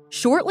that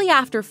shortly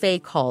after Faye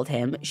called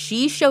him,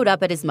 she showed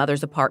up at his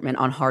mother's apartment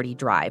on Hardy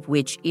Drive,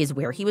 which is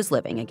where he was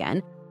living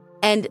again.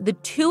 And the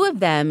two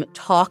of them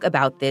talk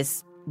about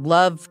this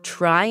love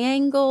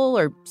triangle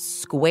or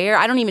square.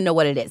 I don't even know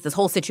what it is, this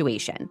whole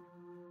situation.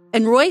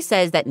 And Roy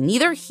says that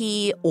neither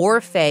he or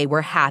Faye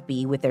were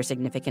happy with their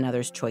significant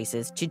other's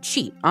choices to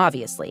cheat,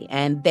 obviously.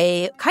 And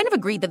they kind of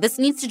agreed that this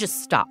needs to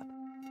just stop.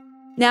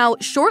 Now,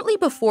 shortly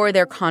before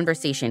their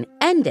conversation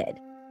ended,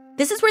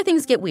 this is where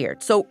things get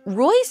weird. So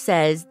Roy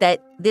says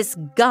that this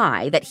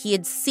guy that he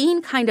had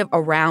seen kind of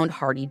around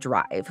Hardy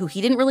Drive, who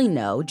he didn't really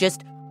know,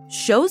 just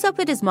shows up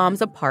at his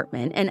mom's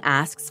apartment and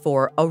asks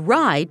for a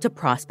ride to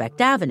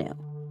Prospect Avenue.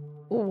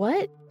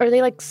 What? Are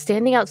they,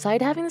 standing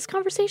outside having this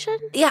conversation?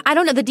 Yeah, I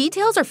don't know. The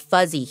details are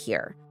fuzzy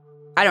here.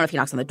 I don't know if he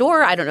knocks on the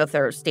door. I don't know if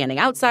they're standing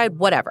outside,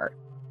 whatever.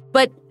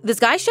 But this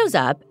guy shows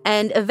up,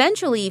 and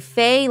eventually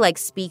Faye,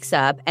 speaks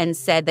up and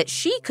said that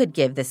she could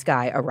give this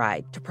guy a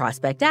ride to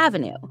Prospect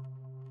Avenue.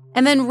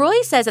 And then Roy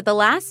says at the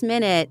last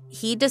minute,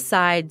 he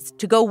decides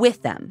to go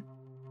with them.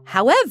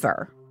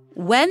 However,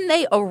 when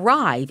they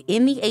arrive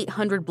in the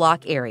 800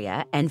 block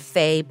area and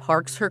Faye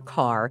parks her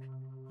car,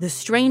 the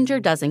stranger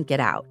doesn't get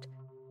out.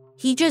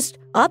 He just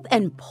up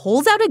and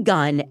pulls out a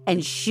gun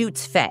and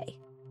shoots Faye.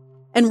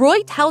 And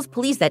Roy tells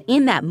police that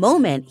in that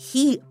moment,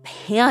 he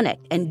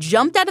panicked and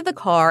jumped out of the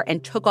car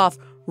and took off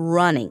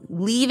running,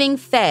 leaving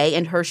Faye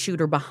and her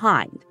shooter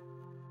behind.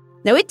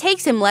 Now, it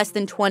takes him less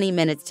than 20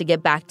 minutes to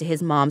get back to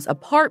his mom's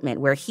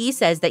apartment, where he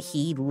says that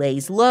he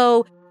lays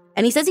low,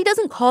 and he says he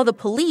doesn't call the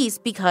police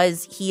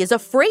because he is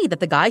afraid that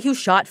the guy who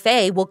shot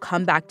Faye will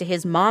come back to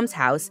his mom's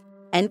house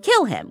and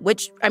kill him,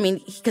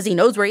 because he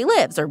knows where he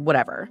lives or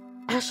whatever.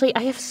 Ashley,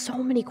 I have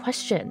so many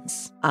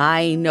questions.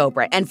 I know,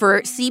 Brett. And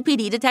for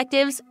CPD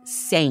detectives,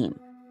 same.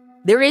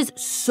 There is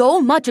so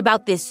much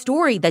about this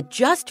story that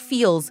just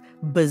feels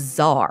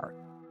bizarre.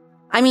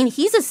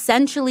 He's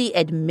essentially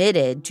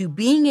admitted to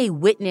being a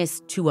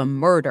witness to a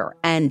murder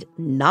and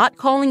not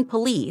calling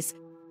police,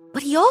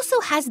 but he also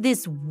has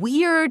this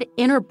weird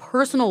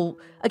interpersonal,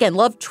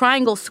 love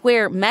triangle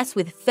square mess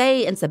with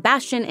Faye and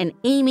Sebastian and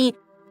Amy.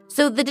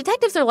 So the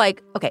detectives are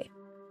like, okay,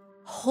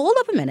 hold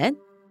up a minute.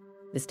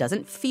 This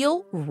doesn't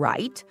feel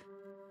right.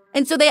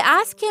 And so they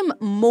ask him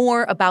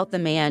more about the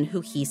man who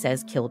he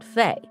says killed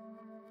Faye.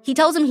 He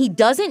tells him he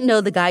doesn't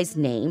know the guy's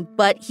name,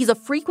 but he's a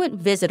frequent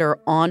visitor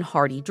on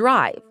Hardy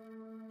Drive.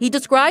 He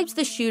describes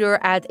the shooter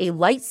as a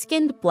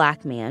light-skinned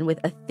black man with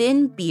a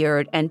thin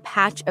beard and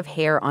patch of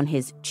hair on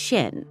his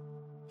chin.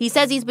 He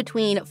says he's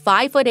between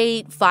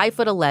 5'8",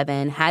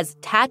 5'11", has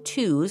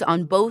tattoos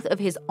on both of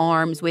his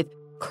arms with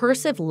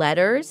cursive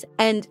letters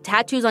and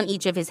tattoos on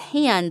each of his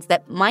hands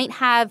that might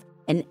have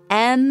an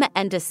M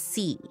and a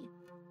C.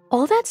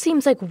 All that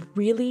seems like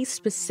really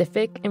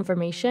specific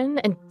information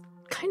and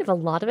kind of a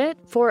lot of it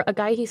for a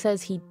guy he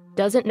says he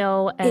doesn't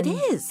know and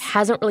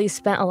hasn't really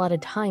spent a lot of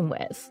time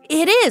with.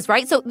 It is,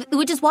 right? So,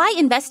 which is why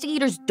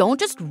investigators don't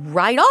just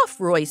write off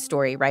Roy's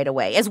story right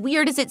away, as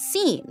weird as it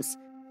seems.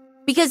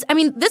 Because,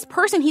 this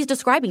person he's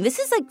describing, this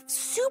is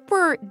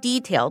super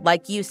detailed,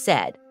 like you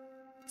said.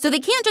 So they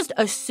can't just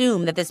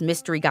assume that this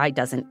mystery guy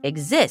doesn't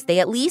exist. They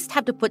at least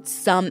have to put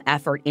some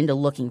effort into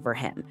looking for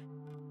him.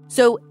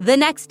 So the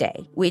next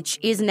day, which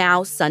is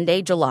now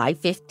Sunday, July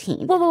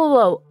 15th.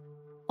 Whoa.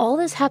 All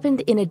this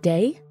happened in a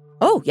day?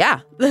 Oh,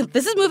 yeah.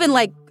 This is moving,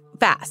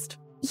 fast.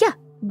 Yeah,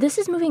 this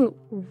is moving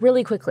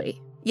really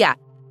quickly. Yeah,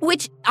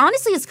 which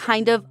honestly is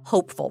kind of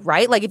hopeful,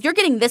 right? If you're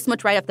getting this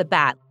much right off the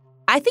bat,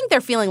 I think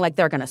they're feeling like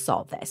they're going to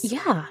solve this.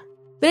 Yeah.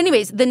 But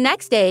anyways, the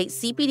next day,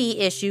 CPD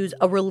issues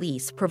a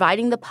release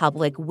providing the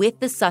public with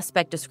the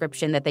suspect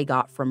description that they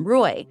got from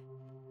Roy.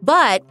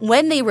 But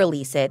when they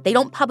release it, they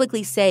don't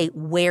publicly say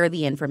where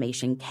the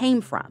information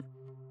came from.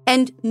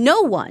 And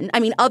no one,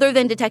 other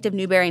than Detective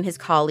Newberry and his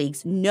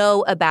colleagues,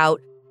 know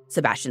about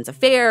Sebastian's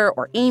affair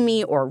or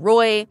Amy or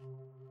Roy.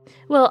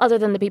 Well, other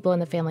than the people in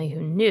the family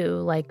who knew,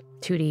 like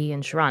Tootie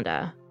and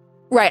Sharonda.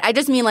 Right. I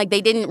just mean they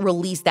didn't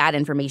release that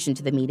information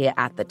to the media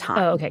at the time.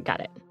 Oh, okay.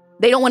 Got it.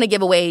 They don't want to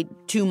give away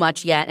too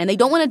much yet, and they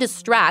don't want to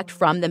distract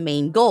from the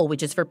main goal,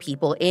 which is for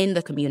people in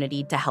the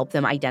community to help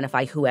them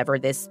identify whoever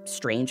this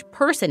strange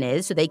person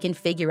is so they can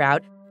figure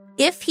out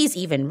if he's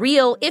even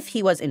real, if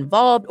he was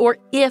involved, or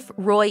if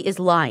Roy is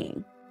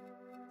lying.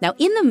 Now,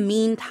 in the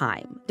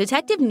meantime,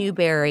 Detective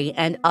Newberry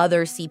and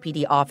other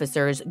CPD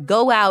officers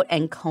go out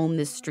and comb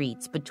the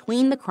streets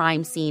between the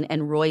crime scene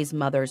and Roy's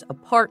mother's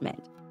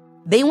apartment.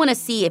 They want to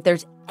see if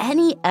there's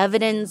any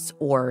evidence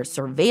or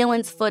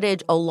surveillance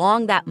footage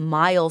along that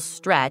mile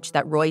stretch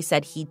that Roy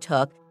said he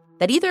took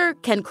that either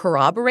can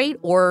corroborate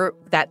or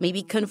that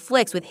maybe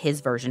conflicts with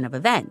his version of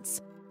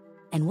events.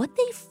 And what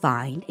they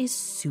find is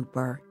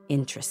super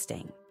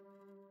interesting.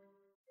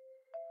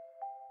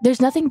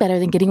 There's nothing better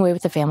than getting away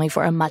with the family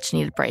for a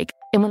much-needed break.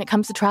 And when it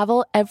comes to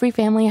travel, every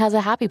family has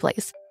a happy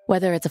place.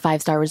 Whether it's a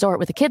 5-star resort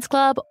with a kids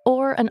club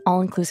or an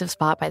all-inclusive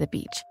spot by the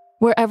beach.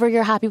 Wherever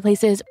your happy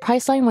place is,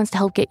 Priceline wants to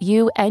help get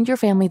you and your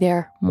family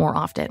there more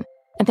often.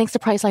 And thanks to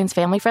Priceline's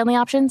family-friendly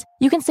options,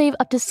 you can save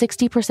up to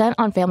 60%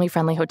 on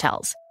family-friendly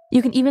hotels.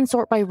 You can even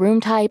sort by room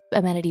type,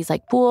 amenities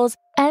like pools,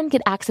 and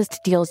get access to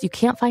deals you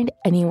can't find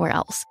anywhere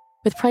else.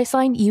 With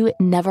Priceline, you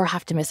never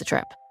have to miss a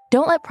trip.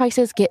 Don't let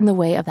prices get in the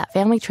way of that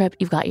family trip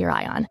you've got your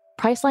eye on.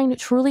 Priceline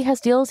truly has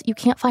deals you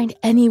can't find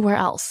anywhere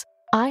else.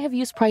 I have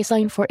used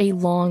Priceline for a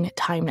long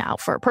time now,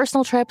 for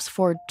personal trips,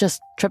 for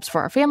just trips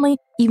for our family,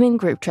 even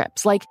group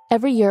trips. Like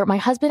every year, my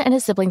husband and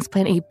his siblings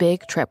plan a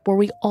big trip where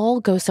we all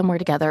go somewhere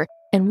together,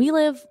 and we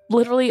live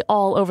literally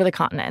all over the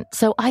continent.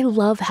 So I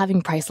love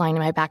having Priceline in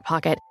my back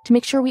pocket to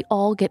make sure we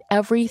all get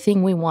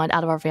everything we want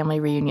out of our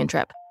family reunion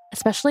trip,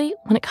 especially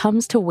when it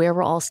comes to where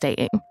we're all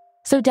staying.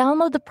 So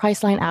download the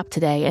Priceline app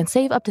today and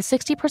save up to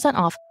 60%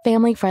 off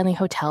family-friendly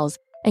hotels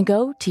and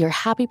go to your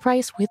happy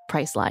price with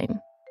Priceline.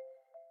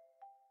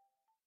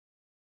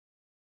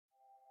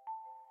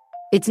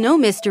 It's no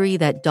mystery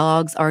that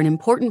dogs are an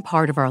important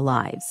part of our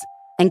lives,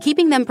 and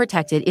keeping them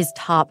protected is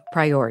top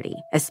priority,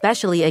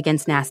 especially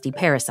against nasty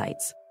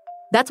parasites.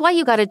 That's why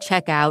you gotta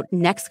check out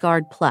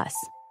NexGard Plus,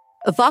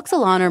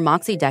 Afoxolaner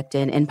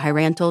moxidectin and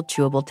pyrantel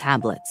chewable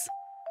tablets.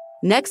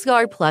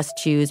 NexGard Plus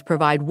chews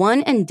provide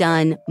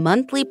one-and-done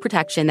monthly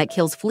protection that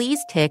kills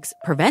fleas, ticks,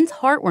 prevents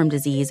heartworm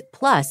disease,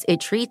 plus it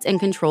treats and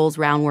controls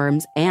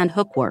roundworms and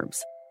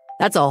hookworms.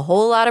 That's a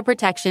whole lot of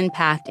protection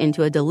packed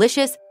into a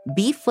delicious,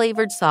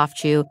 beef-flavored soft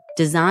chew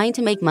designed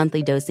to make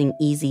monthly dosing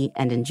easy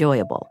and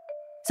enjoyable.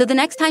 So the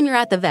next time you're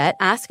at the vet,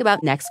 ask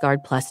about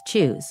NexGard Plus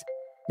chews.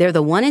 They're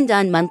the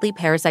one-and-done monthly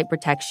parasite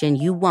protection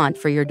you want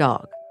for your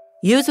dog.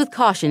 Use with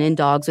caution in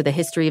dogs with a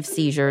history of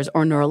seizures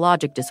or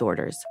neurologic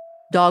disorders.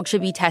 Dogs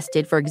should be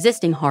tested for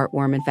existing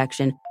heartworm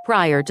infection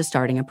prior to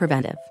starting a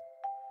preventive.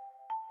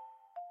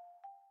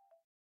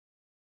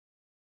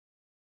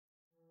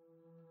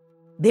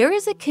 There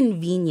is a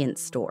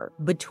convenience store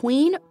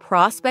between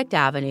Prospect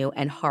Avenue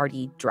and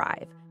Hardy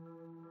Drive.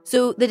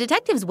 So the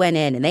detectives went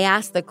in and they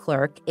asked the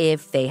clerk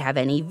if they have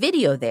any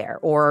video there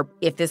or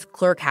if this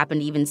clerk happened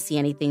to even see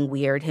anything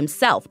weird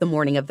himself the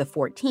morning of the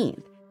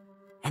 14th.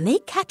 And they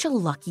catch a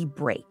lucky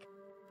break.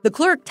 The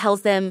clerk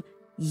tells them,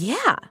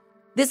 yeah,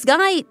 this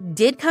guy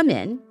did come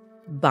in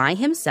by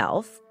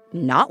himself,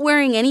 not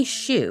wearing any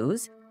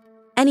shoes,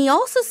 and he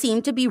also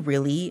seemed to be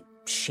really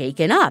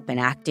shaken up and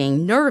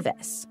acting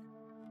nervous.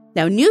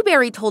 Now,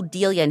 Newberry told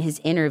Delia in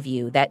his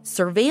interview that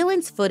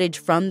surveillance footage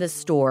from the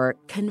store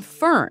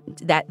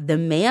confirmed that the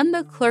man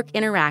the clerk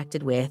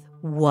interacted with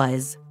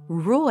was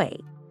Roy.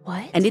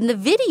 What? And in the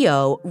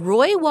video,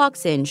 Roy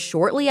walks in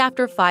shortly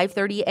after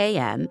 5:30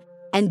 a.m.,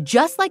 and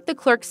just like the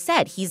clerk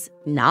said, he's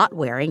not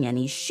wearing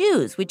any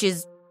shoes, which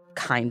is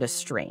kind of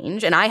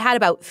strange. And I had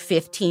about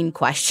 15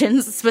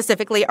 questions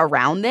specifically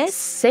around this.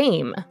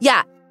 Same.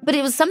 Yeah, but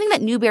it was something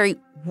that Newberry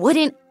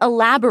wouldn't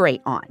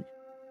elaborate on.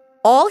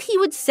 All he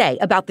would say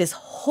about this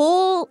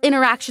whole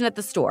interaction at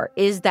the store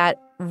is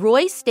that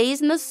Roy stays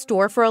in the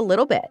store for a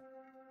little bit.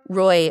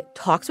 Roy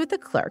talks with the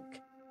clerk,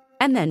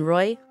 and then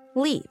Roy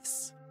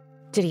leaves.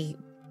 Did he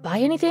buy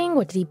anything?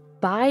 What did he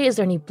buy? Is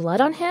there any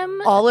blood on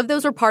him? All of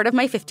those were part of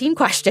my 15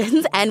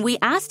 questions, and we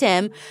asked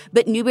him,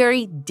 but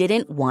Newberry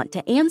didn't want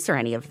to answer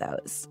any of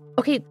those.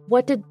 Okay,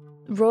 what did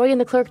Roy and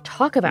the clerk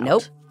talk about?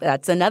 Nope,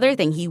 that's another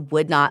thing he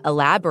would not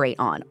elaborate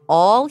on.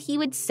 All he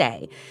would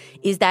say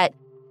is that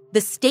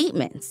the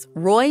statements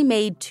Roy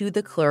made to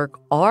the clerk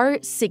are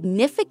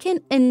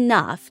significant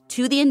enough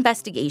to the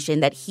investigation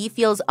that he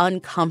feels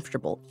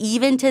uncomfortable,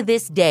 even to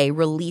this day,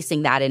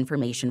 releasing that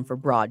information for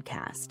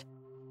broadcast.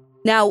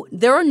 Now,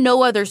 there are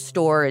no other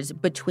stores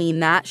between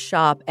that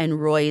shop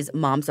and Roy's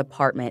mom's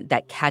apartment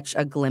that catch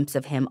a glimpse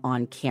of him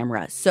on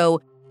camera.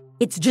 So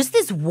it's just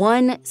this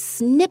one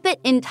snippet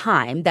in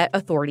time that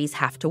authorities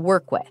have to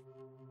work with.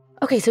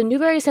 Okay, so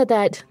Newberry said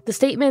that the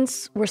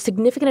statements were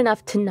significant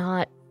enough to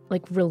not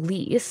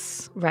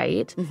release,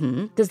 right?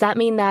 Mm-hmm. Does that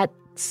mean that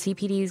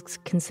CPD's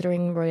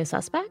considering Roy a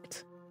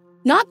suspect?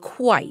 Not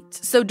quite.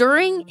 So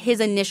during his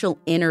initial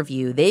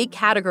interview, they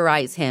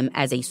categorize him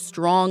as a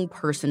strong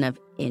person of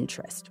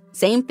interest.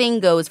 Same thing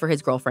goes for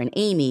his girlfriend,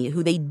 Amy,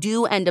 who they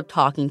do end up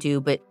talking to,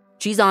 but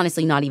she's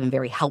honestly not even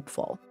very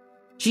helpful.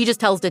 She just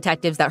tells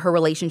detectives that her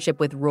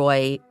relationship with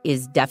Roy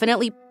is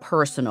definitely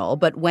personal,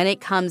 but when it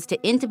comes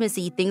to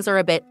intimacy, things are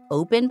a bit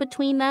open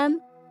between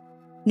them.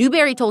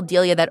 Newberry told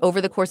Delia that over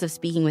the course of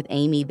speaking with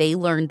Amy, they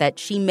learned that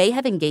she may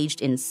have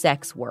engaged in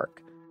sex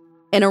work,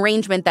 an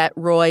arrangement that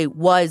Roy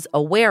was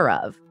aware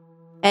of.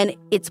 And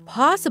it's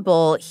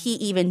possible he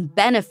even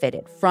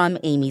benefited from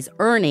Amy's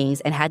earnings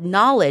and had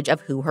knowledge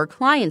of who her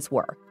clients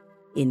were.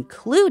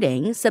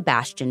 including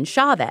Sebastian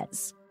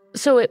Chavez.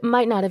 So it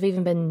might not have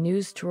even been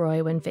news to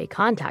Roy when Faye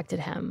contacted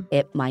him.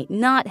 It might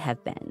not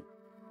have been.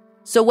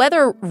 So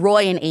whether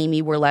Roy and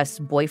Amy were less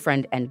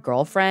boyfriend and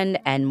girlfriend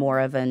and more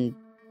of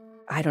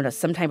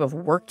some type of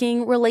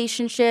working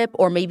relationship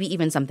or maybe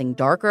even something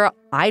darker,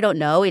 I don't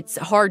know. It's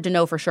hard to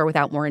know for sure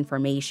without more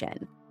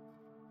information.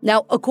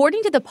 Now,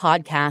 according to the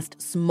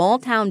podcast Small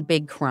Town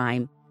Big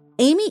Crime,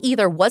 Amy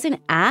either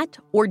wasn't at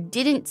or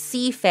didn't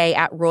see Faye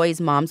at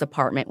Roy's mom's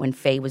apartment when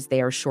Faye was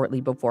there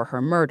shortly before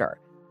her murder.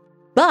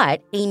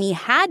 But Amy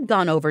had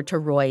gone over to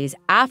Roy's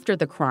after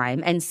the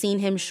crime and seen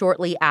him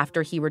shortly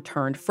after he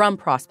returned from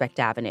Prospect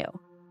Avenue.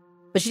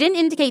 But she didn't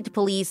indicate to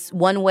police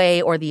one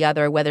way or the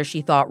other whether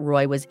she thought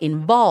Roy was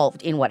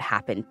involved in what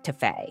happened to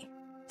Faye.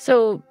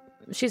 So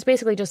she's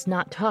basically just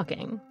not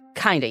talking.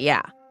 Kinda,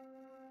 yeah.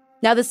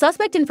 Now, the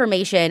suspect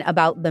information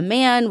about the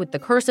man with the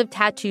cursive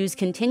tattoos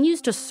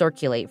continues to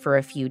circulate for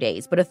a few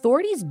days, but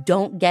authorities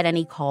don't get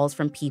any calls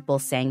from people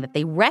saying that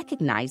they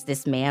recognize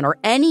this man or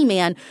any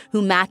man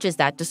who matches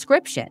that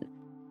description,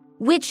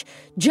 which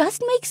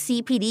just makes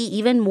CPD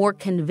even more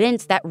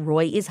convinced that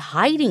Roy is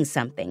hiding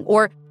something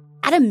or,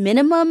 at a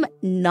minimum,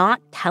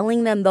 not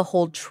telling them the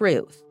whole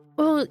truth.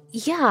 Well,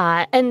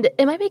 yeah, and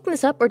am I making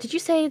this up, or did you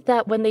say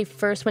that when they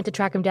first went to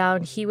track him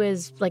down, he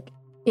was,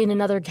 in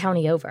another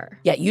county over?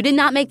 Yeah, you did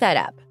not make that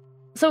up.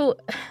 So,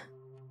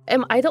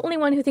 am I the only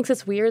one who thinks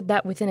it's weird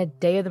that within a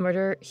day of the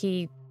murder,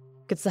 he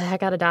gets the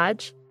heck out of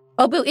Dodge?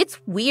 Oh, but it's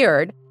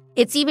weird.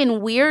 It's even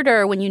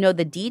weirder when you know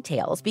the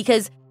details,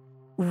 because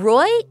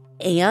Roy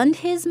and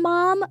his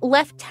mom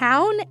left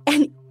town,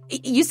 and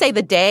you say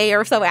the day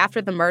or so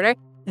after the murder,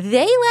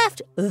 they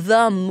left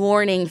the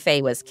morning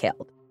Faye was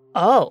killed.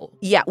 Oh.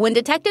 Yeah, when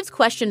detectives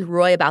questioned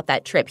Roy about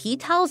that trip, he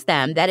tells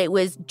them that it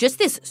was just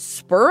this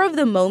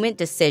spur-of-the-moment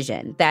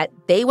decision that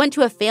they went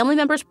to a family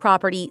member's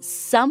property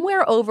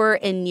somewhere over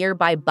in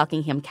nearby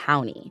Buckingham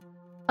County.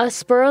 A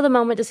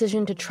spur-of-the-moment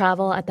decision to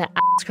travel at the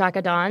ass crack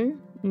of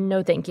dawn?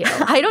 No, thank you.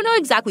 I don't know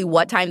exactly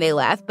what time they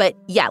left, but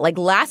yeah,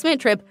 last-minute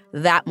trip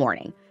that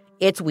morning.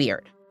 It's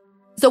weird.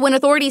 So when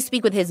authorities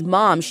speak with his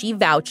mom, she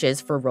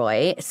vouches for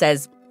Roy,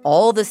 says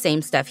all the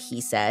same stuff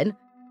he said.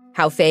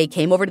 How Faye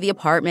came over to the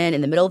apartment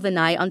in the middle of the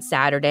night on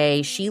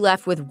Saturday. She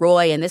left with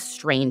Roy and this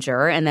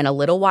stranger, and then a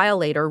little while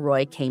later,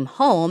 Roy came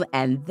home,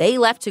 and they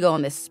left to go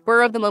on this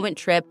spur-of-the-moment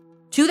trip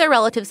to their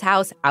relative's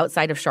house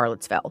outside of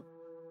Charlottesville.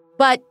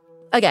 But,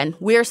 again,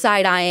 we're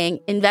side-eyeing.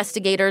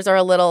 Investigators are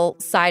a little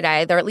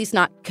side-eyed. They're at least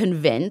not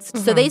convinced.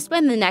 So they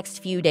spend the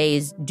next few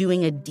days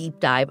doing a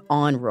deep dive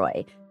on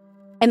Roy.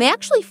 And they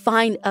actually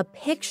find a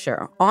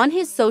picture on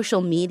his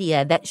social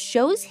media that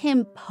shows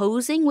him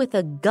posing with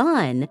a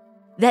gun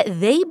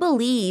that they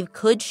believe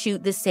could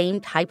shoot the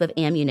same type of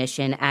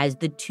ammunition as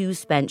the 2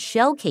 spent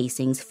shell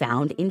casings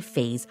found in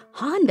Faye's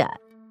Honda.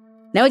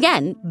 Now,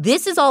 again,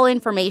 this is all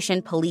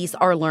information police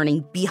are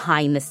learning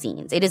behind the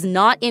scenes. It is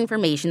not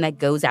information that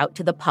goes out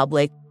to the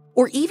public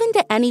or even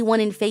to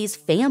anyone in Faye's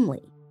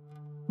family.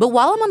 But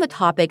while I'm on the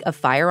topic of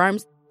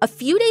firearms, a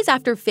few days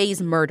after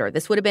Faye's murder,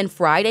 this would have been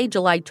Friday,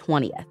 July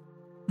 20th,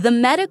 the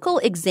medical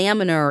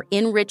examiner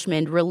in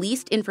Richmond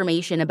released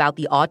information about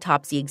the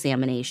autopsy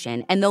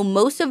examination, and though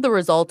most of the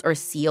results are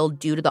sealed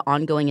due to the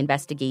ongoing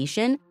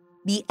investigation,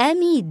 the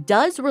ME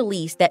does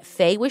release that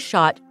Faye was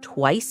shot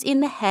twice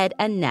in the head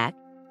and neck,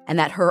 and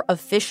that her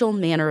official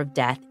manner of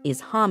death is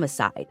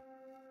homicide.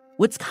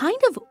 What's kind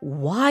of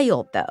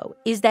wild, though,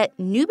 is that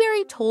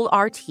Newberry told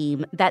our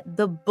team that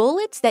the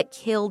bullets that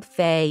killed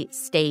Faye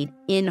stayed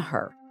in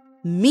her,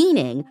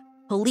 meaning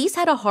police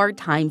had a hard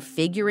time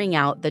figuring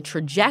out the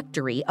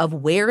trajectory of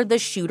where the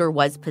shooter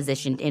was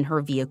positioned in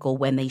her vehicle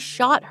when they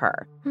shot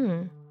her.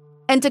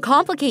 And to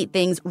complicate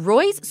things,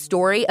 Roy's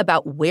story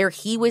about where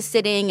he was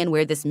sitting and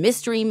where this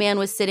mystery man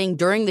was sitting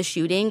during the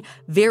shooting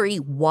vary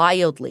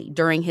wildly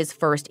during his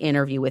first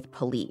interview with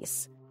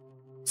police.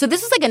 So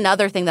this is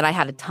another thing that I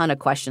had a ton of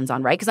questions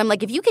on, right? Because I'm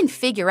if you can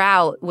figure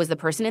out, was the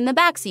person in the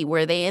backseat?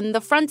 Were they in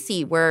the front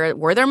seat?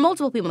 Were there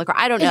multiple people in the car?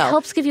 I don't know. It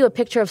helps give you a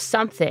picture of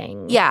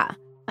something. Yeah.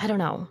 I don't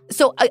know.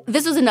 So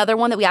this was another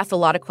one that we asked a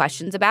lot of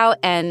questions about,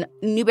 and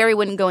Newberry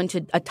wouldn't go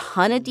into a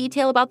ton of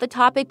detail about the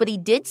topic, but he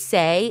did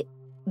say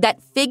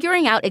that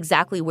figuring out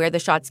exactly where the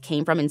shots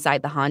came from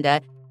inside the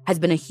Honda has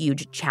been a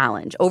huge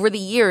challenge. Over the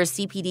years,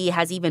 CPD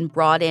has even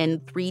brought in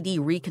 3D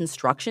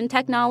reconstruction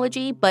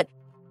technology, but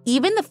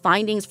even the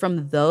findings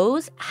from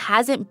those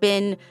hasn't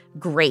been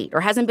great or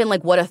hasn't been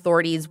what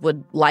authorities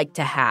would like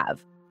to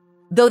have.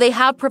 Though they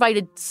have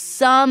provided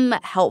some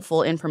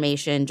helpful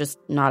information, just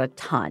not a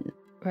ton.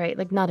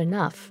 Right, not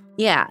enough.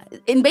 Yeah.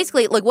 And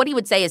basically, what he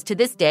would say is to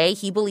this day,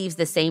 he believes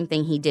the same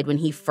thing he did when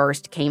he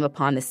first came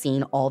upon the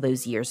scene all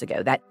those years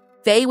ago, that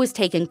Faye was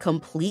taken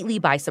completely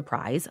by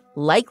surprise,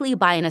 likely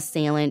by an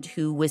assailant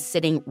who was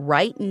sitting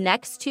right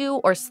next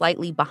to or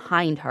slightly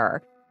behind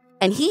her,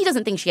 and he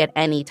doesn't think she had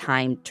any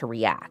time to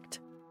react.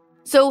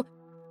 So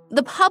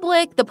the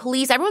public, the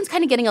police, everyone's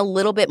kind of getting a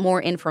little bit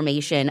more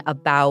information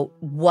about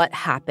what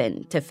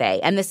happened to Faye.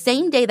 And the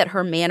same day that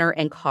her manner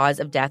and cause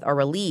of death are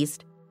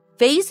released,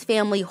 Faye's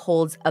family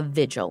holds a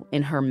vigil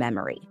in her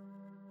memory.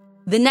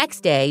 The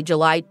next day,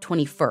 July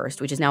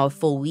 21st, which is now a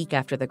full week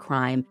after the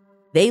crime,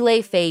 they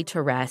lay Faye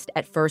to rest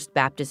at First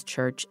Baptist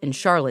Church in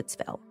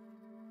Charlottesville.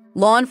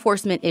 Law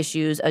enforcement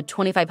issues a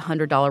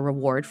 $2,500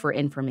 reward for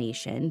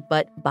information,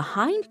 but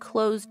behind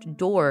closed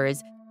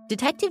doors,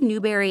 Detective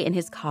Newberry and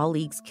his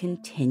colleagues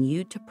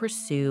continued to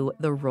pursue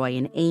the Roy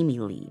and Amy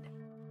lead.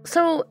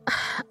 So,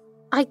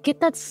 I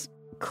get that's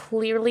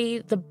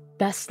clearly the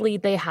best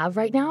lead they have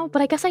right now,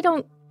 but I guess I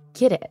don't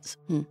get it.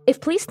 If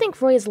police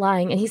think Roy is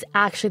lying and he's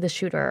actually the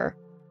shooter,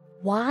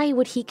 why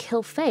would he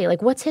kill Faye?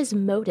 Like, what's his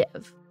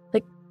motive?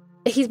 Like,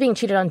 he's being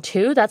cheated on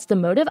too? That's the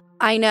motive?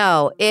 I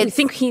know. You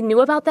think he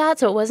knew about that,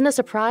 so it wasn't a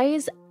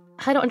surprise?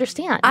 I don't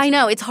understand. I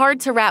know. It's hard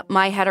to wrap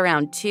my head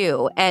around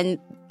too. And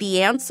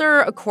the answer,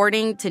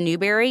 according to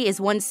Newberry, is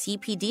one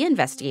CPD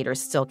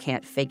investigators still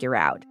can't figure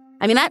out.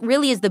 I mean, that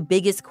really is the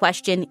biggest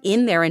question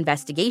in their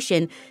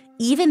investigation,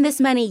 even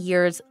this many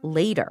years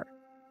later.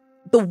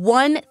 The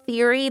one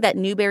theory that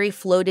Newberry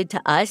floated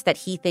to us that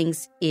he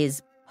thinks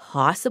is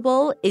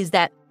possible is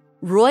that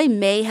Roy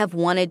may have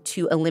wanted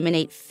to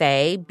eliminate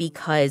Faye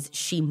because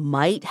she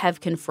might have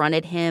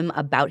confronted him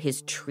about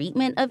his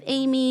treatment of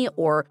Amy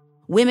or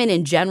women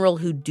in general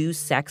who do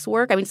sex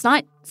work. I mean, it's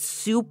not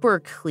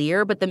super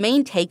clear, but the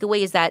main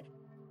takeaway is that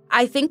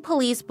I think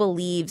police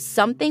believe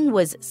something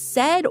was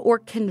said or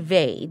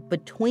conveyed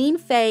between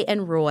Faye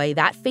and Roy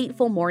that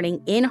fateful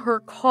morning in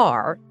her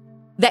car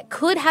that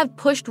could have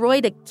pushed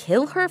Roy to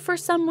kill her for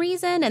some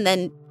reason and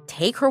then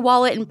take her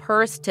wallet and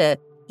purse to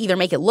either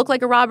make it look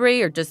like a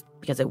robbery or just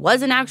because it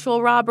was an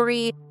actual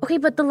robbery. Okay,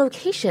 but the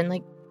location,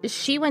 like,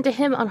 she went to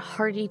him on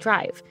Hardy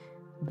Drive.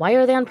 Why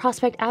are they on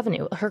Prospect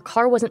Avenue? Her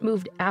car wasn't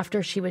moved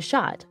after she was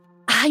shot.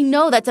 I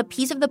know, that's a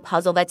piece of the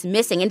puzzle that's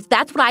missing, and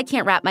that's what I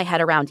can't wrap my head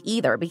around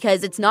either,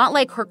 because it's not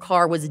like her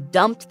car was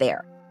dumped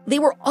there. They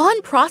were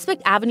on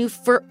Prospect Avenue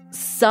for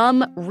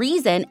some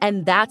reason,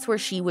 and that's where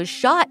she was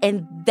shot,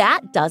 and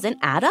that doesn't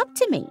add up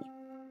to me.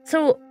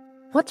 So,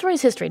 what's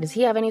Roy's history? Does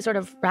he have any sort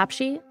of rap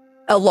sheet?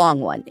 A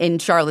long one in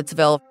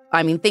Charlottesville.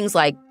 I mean, things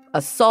like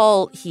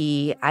assault.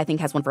 He, I think,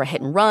 has one for a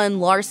hit and run,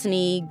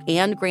 larceny,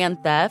 and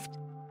grand theft.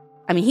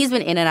 I mean, he's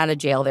been in and out of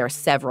jail there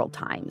several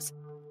times.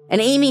 And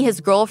Amy,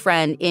 his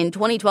girlfriend, in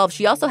 2012,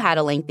 she also had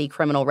a lengthy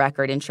criminal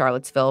record in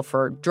Charlottesville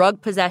for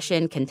drug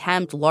possession,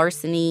 contempt,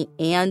 larceny,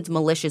 and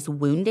malicious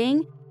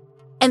wounding.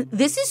 And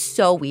this is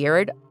so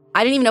weird.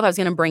 I didn't even know if I was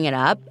going to bring it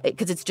up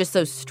because it's just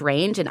so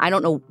strange, and I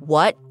don't know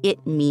what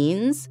it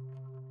means.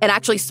 And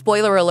actually,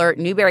 spoiler alert,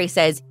 Newberry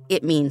says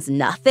it means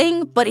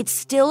nothing, but it's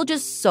still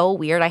just so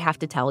weird, I have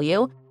to tell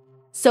you.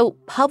 So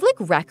public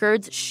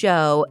records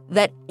show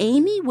that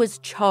Amy was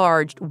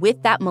charged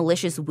with that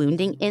malicious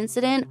wounding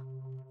incident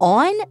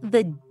on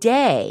the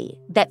day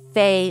that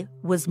Faye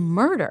was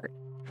murdered.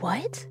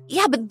 What?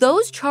 Yeah, but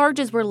those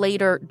charges were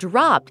later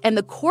dropped, and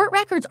the court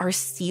records are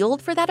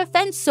sealed for that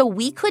offense, so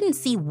we couldn't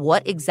see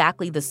what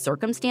exactly the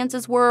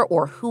circumstances were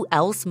or who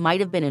else might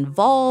have been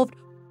involved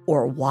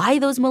or why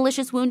those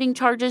malicious wounding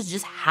charges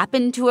just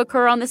happened to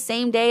occur on the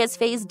same day as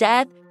Faye's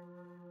death.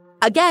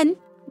 Again,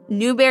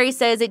 Newberry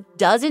says it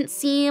doesn't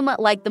seem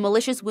like the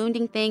malicious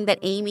wounding thing that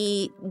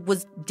Amy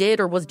did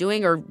or was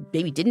doing or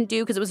maybe didn't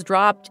do because it was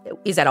dropped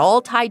is at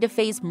all tied to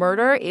Faye's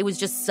murder. It was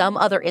just some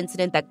other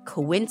incident that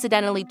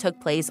coincidentally took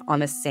place on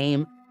the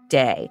same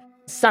day.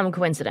 Some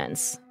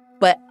coincidence.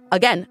 But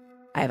again,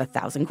 I have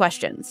 1,000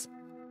 questions.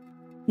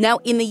 Now,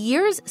 in the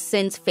years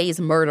since Faye's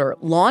murder,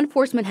 law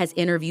enforcement has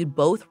interviewed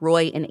both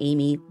Roy and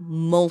Amy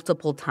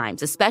multiple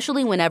times,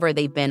 especially whenever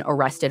they've been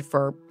arrested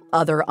for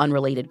other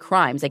unrelated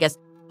crimes, I guess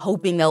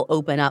hoping they'll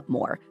open up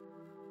more.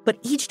 But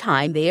each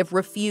time, they have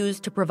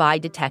refused to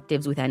provide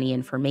detectives with any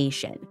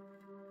information.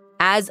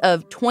 As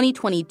of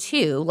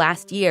 2022,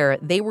 last year,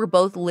 they were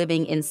both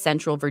living in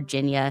Central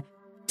Virginia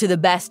to the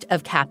best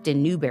of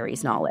Captain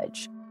Newberry's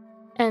knowledge.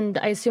 And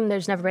I assume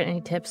there's never been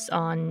any tips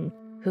on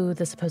who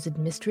the supposed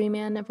mystery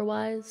man ever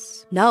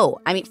was? No.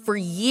 I mean, for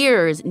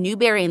years,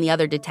 Newberry and the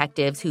other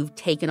detectives who've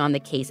taken on the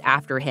case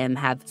after him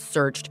have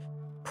searched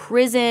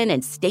prison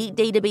and state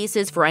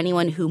databases for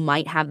anyone who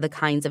might have the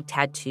kinds of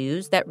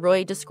tattoos that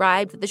Roy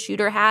described that the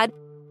shooter had.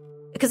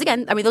 Because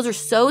again, I mean, those are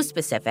so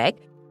specific,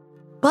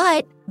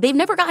 but they've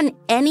never gotten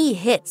any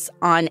hits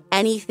on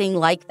anything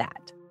like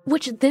that.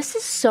 Which this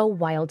is so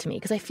wild to me,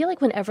 because I feel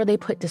like whenever they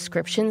put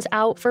descriptions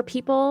out for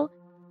people,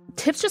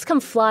 tips just come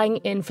flying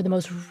in for the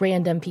most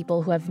random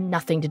people who have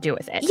nothing to do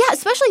with it. Yeah,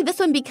 especially this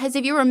one, because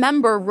if you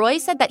remember, Roy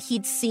said that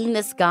he'd seen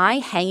this guy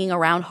hanging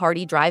around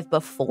Hardy Drive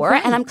before,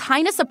 right. And I'm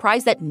kind of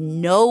surprised that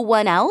no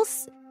one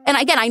else. And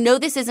again, I know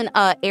this isn't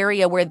an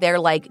area where they're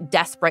like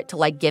desperate to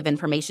like give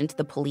information to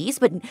the police,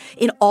 but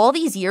in all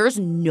these years,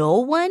 no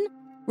one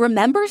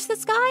remembers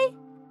this guy?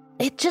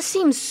 It just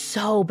seems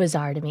so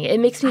bizarre to me. It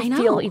makes me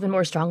feel even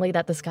more strongly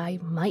that this guy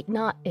might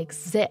not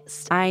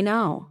exist. I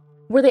know.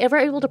 Were they ever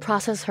able to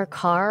process her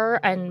car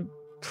and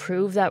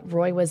prove that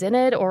Roy was in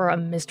it or a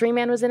mystery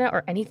man was in it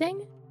or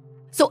anything?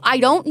 So I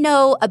don't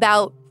know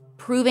about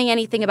proving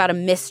anything about a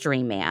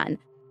mystery man,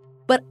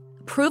 but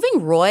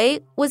proving Roy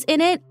was in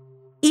it,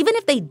 even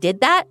if they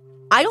did that,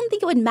 I don't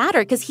think it would matter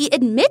because he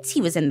admits he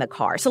was in the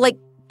car. So like,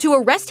 To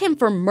arrest him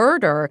for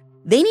murder,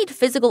 they need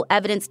physical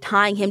evidence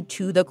tying him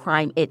to the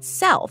crime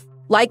itself,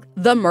 like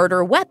the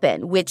murder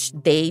weapon, which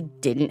they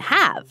didn't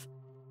have.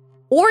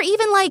 Or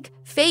even like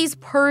Faye's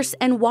purse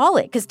and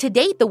wallet, because to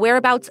date, the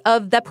whereabouts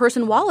of that purse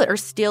and wallet are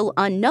still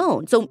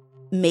unknown. So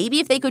maybe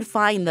if they could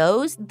find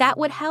those, that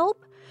would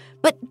help.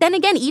 But then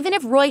again, even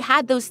if Roy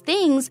had those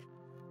things,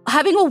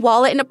 having a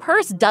wallet and a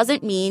purse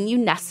doesn't mean you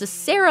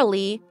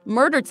necessarily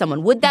murdered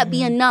someone. Would that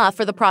be enough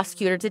for the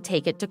prosecutor to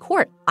take it to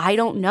court? I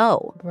don't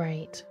know.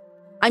 Right.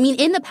 I mean,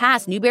 in the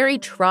past, Newberry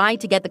tried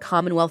to get the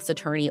Commonwealth's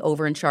attorney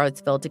over in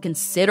Charlottesville to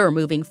consider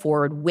moving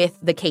forward with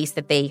the case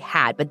that they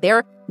had, but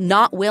they're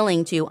not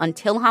willing to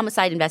until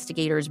homicide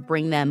investigators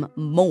bring them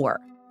more.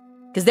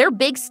 Because their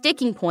big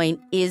sticking point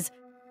is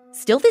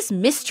still this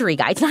mystery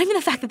guy. It's not even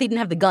the fact that they didn't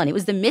have the gun. It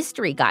was the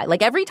mystery guy.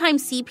 Like every time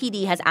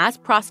CPD has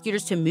asked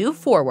prosecutors to move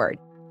forward,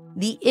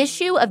 the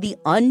issue of the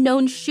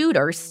unknown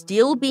shooter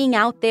still being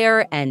out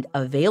there and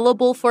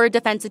available for a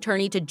defense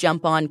attorney to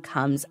jump on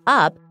comes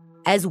up,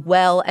 as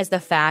well as the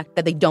fact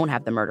that they don't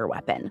have the murder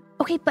weapon.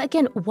 Okay, but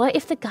again, what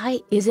if the guy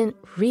isn't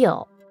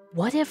real?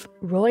 What if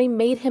Roy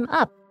made him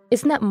up?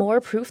 Isn't that more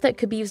proof that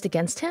could be used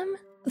against him?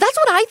 That's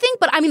what I think,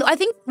 but I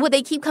think what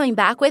they keep coming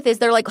back with is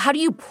they're like, how do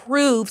you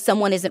prove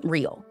someone isn't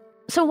real?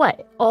 So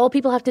what? All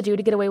people have to do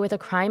to get away with a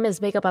crime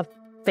is make up a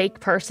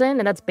fake person,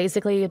 and that's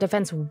basically a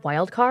defense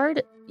wild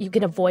card? You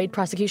can avoid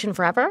prosecution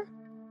forever?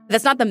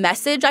 That's not the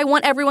message I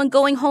want everyone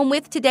going home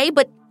with today,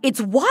 but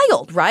it's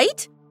wild,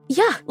 right?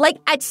 Yeah. Like,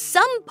 at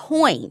some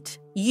point,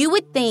 you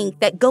would think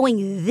that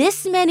going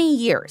this many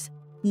years,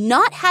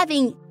 not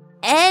having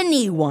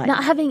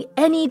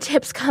any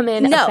tips come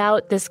in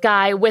about this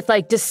guy with,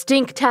 like,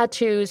 distinct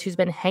tattoos who's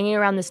been hanging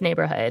around this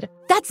neighborhood.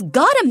 That's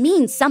gotta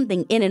mean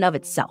something in and of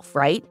itself,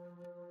 right?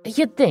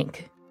 You'd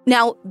think.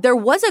 Now, there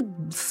was a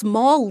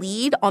small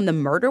lead on the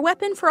murder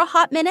weapon for a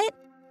hot minute.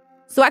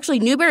 So actually,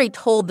 Newberry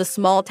told the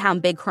Small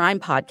Town Big Crime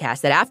podcast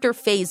that after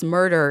Faye's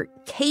murder,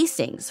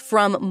 casings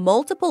from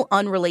multiple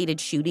unrelated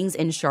shootings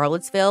in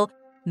Charlottesville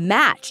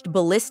matched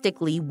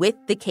ballistically with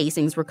the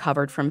casings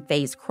recovered from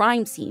Faye's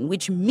crime scene,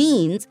 which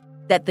means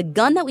that the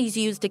gun that was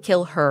used to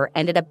kill her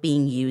ended up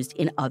being used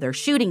in other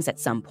shootings at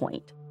some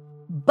point.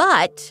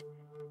 But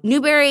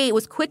Newberry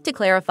was quick to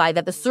clarify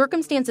that the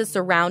circumstances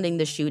surrounding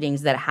the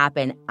shootings that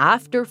happened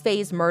after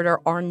Faye's murder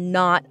are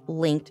not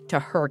linked to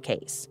her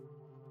case.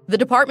 The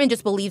department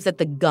just believes that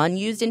the gun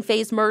used in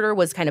Faye's murder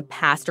was kind of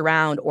passed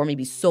around or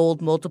maybe sold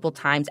multiple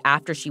times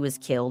after she was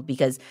killed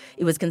because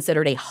it was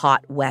considered a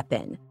hot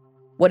weapon.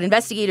 What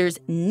investigators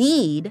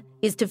need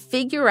is to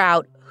figure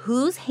out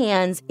whose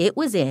hands it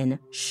was in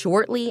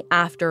shortly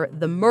after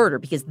the murder,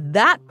 because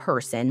that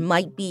person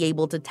might be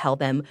able to tell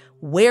them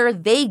where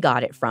they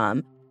got it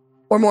from,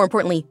 or more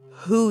importantly,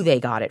 who they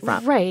got it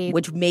from. Right.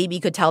 Which maybe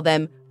could tell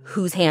them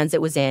whose hands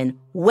it was in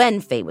when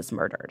Faye was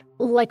murdered.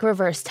 Like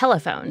reverse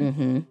telephone.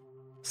 Mm-hmm.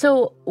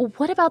 So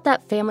what about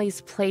that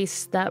family's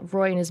place that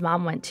Roy and his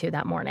mom went to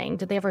that morning?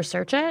 Did they ever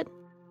search it?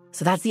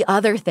 So that's the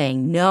other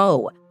thing.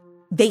 No,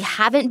 they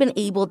haven't been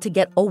able to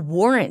get a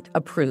warrant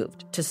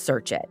approved to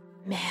search it.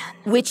 Man.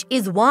 Which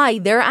is why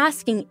they're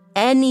asking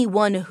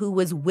anyone who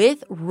was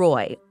with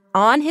Roy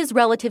on his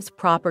relative's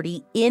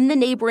property in the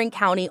neighboring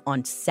county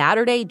on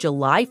Saturday,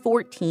 July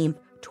 14th,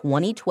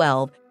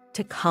 2012,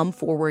 to come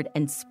forward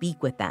and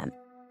speak with them.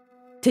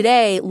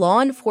 Today,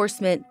 law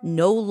enforcement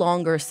no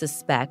longer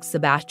suspects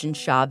Sebastian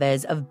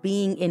Chavez of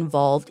being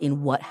involved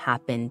in what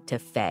happened to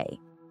Faye.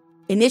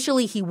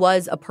 Initially, he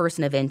was a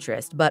person of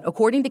interest, but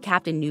according to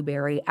Captain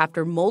Newberry,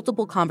 after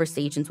multiple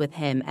conversations with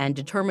him and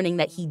determining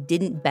that he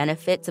didn't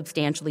benefit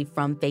substantially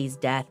from Faye's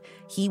death,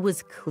 he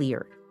was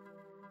cleared.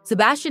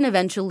 Sebastian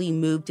eventually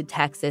moved to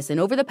Texas, and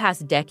over the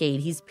past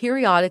decade, he's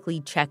periodically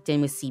checked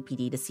in with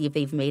CPD to see if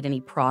they've made any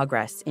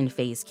progress in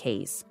Faye's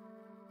case.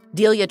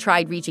 Delia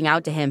tried reaching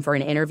out to him for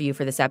an interview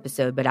for this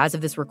episode, but as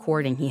of this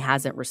recording, he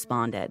hasn't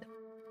responded.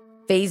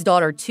 Faye's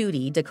daughter,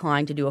 Tootie,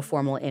 declined to do a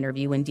formal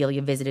interview when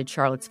Delia visited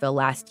Charlottesville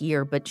last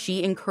year, but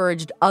she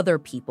encouraged other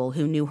people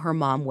who knew her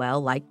mom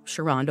well, like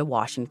Sharonda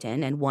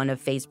Washington and one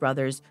of Faye's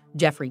brothers,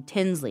 Jeffrey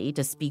Tinsley,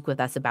 to speak with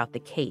us about the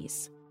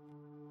case.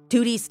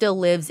 Tootie still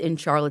lives in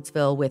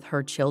Charlottesville with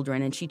her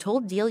children, and she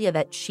told Delia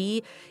that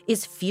she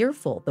is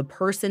fearful the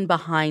person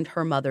behind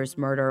her mother's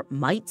murder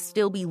might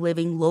still be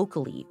living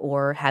locally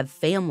or have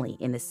family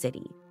in the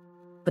city.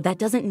 But that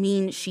doesn't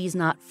mean she's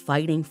not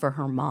fighting for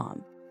her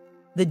mom.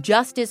 The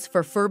Justice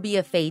for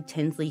Pherbia Faye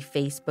Tinsley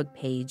Facebook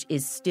page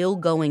is still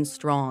going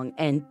strong,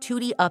 and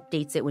Tootie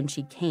updates it when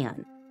she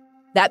can.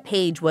 That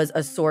page was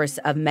a source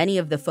of many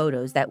of the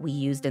photos that we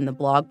used in the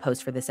blog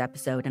post for this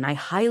episode, and I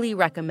highly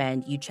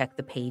recommend you check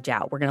the page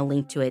out. We're going to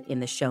link to it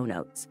in the show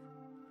notes.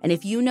 And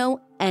if you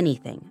know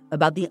anything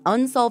about the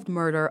unsolved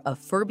murder of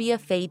Pherbia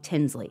Faye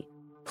Tinsley,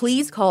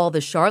 please call the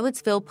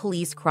Charlottesville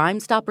Police Crime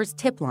Stoppers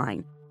tip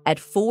line at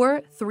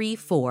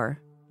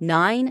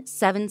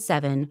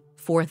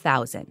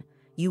 434-977-4000.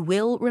 You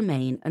will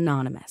remain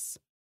anonymous.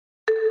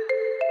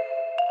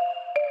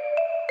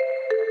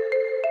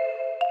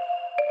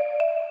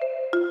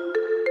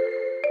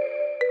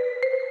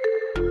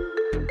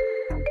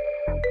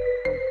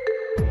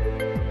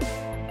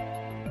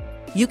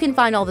 You can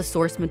find all the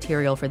source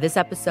material for this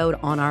episode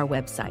on our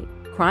website,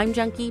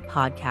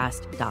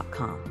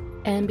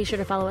 crimejunkiepodcast.com. And be sure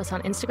to follow us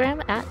on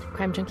Instagram at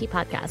Crime Junkie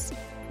Podcast.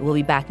 We'll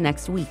be back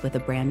next week with a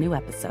brand new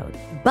episode.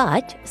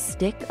 But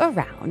stick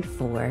around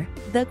for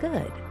the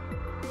good.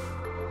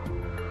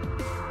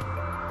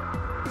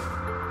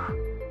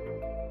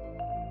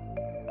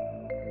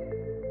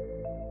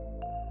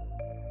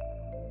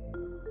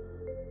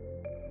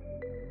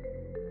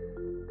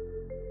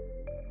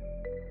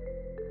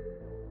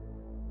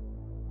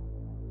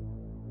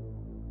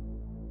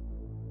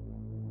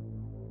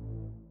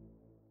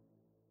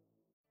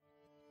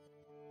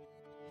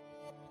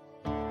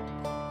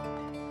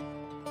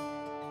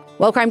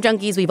 Well, Crime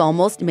Junkies, we've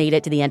almost made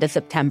it to the end of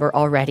September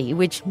already,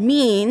 which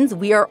means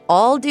we are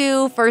all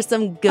due for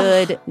some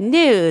good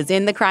news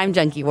in the Crime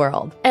Junkie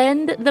world.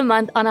 End the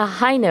month on a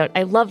high note.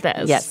 I love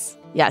this.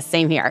 Yes,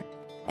 same here.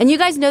 And you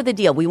guys know the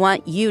deal. We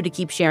want you to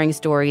keep sharing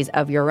stories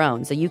of your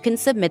own. So you can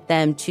submit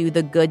them to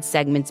the Good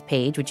Segments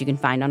page, which you can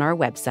find on our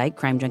website,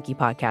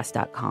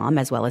 crimejunkiepodcast.com,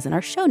 as well as in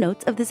our show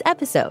notes of this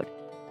episode.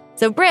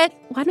 So, Britt,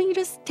 why don't you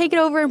just take it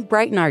over and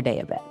brighten our day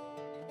a bit?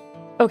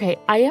 Okay,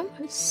 I am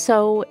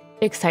so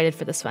excited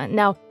for this one.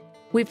 Now,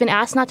 we've been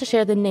asked not to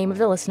share the name of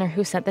the listener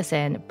who sent this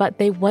in, but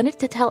they wanted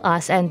to tell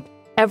us and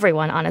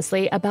everyone,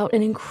 honestly, about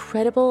an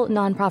incredible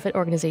nonprofit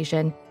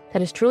organization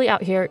that is truly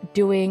out here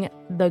doing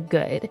the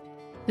good.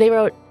 They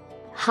wrote,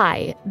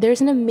 "Hi, there's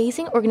an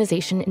amazing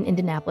organization in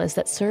Indianapolis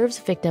that serves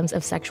victims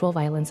of sexual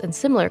violence and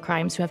similar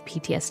crimes who have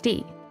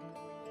PTSD.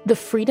 The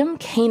Freedom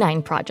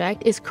Canine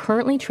Project is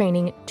currently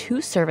training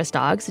 2 service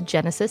dogs,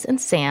 Genesis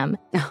and Sam,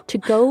 to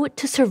go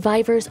to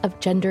survivors of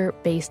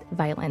gender-based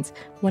violence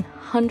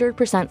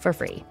 100% for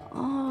free.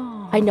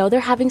 I know they're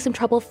having some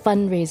trouble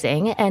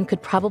fundraising and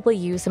could probably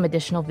use some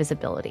additional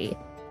visibility.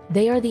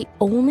 They are the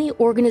only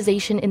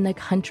organization in the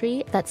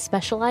country that's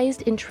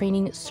specialized in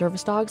training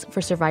service dogs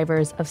for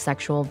survivors of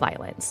sexual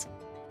violence.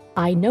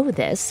 I know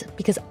this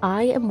because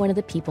I am one of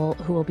the people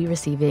who will be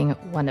receiving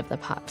one of the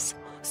pups."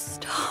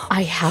 Stop.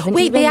 I haven't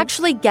Wait, they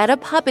actually get a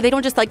pup? They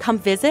don't just, come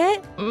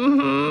visit?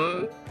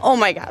 Mm-hmm. Oh,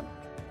 my God.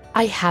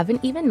 I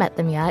haven't even met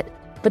them yet,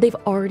 but they've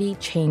already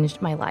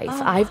changed my life.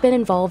 I've been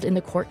involved in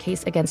the court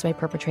case against my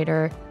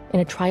perpetrator in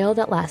a trial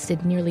that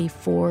lasted nearly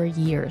 4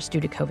 years due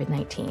to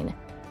COVID-19.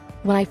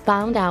 When I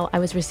found out I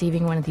was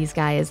receiving one of these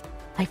guys,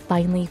 I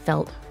finally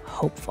felt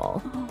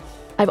hopeful.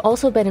 I've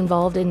also been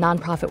involved in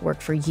nonprofit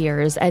work for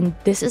years, and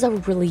this is a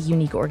really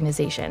unique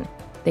organization.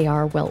 They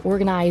are well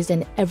organized,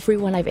 and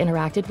everyone I've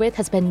interacted with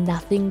has been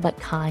nothing but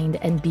kind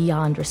and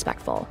beyond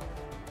respectful.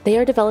 They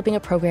are developing a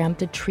program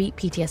to treat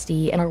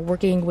PTSD and are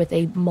working with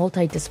a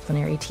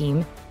multidisciplinary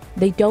team.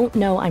 They don't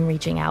know I'm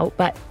reaching out,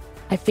 but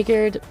I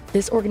figured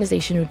this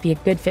organization would be a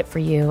good fit for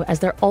you as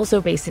they're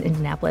also based in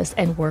Indianapolis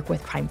and work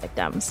with crime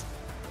victims.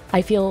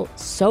 I feel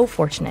so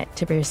fortunate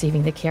to be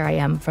receiving the care I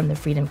am from the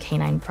Freedom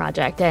Canine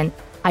Project, and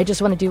I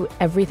just want to do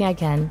everything I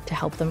can to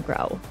help them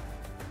grow.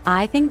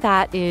 I think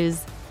that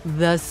is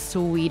the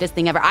sweetest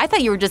thing ever. I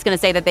thought you were just going to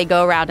say that they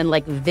go around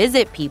and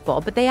visit people,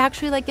 but they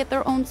actually get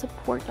their own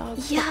support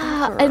dogs.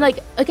 Yeah,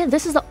 and again,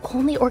 this is the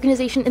only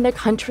organization in the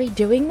country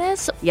doing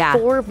this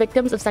for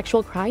victims of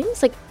sexual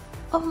crimes.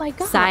 Oh my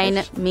gosh.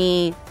 Sign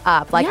me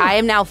up. I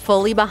am now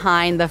fully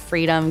behind the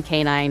Freedom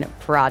Canine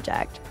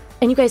Project.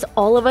 And you guys,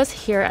 all of us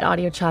here at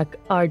Audio Chuck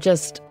are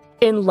just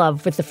in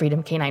love with the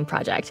Freedom Canine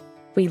Project.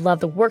 We love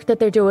the work that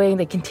they're doing,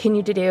 they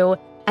continue to do,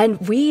 and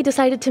we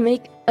decided to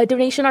make a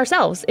donation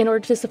ourselves in order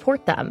to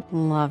support them.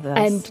 Love this.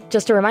 And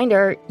just a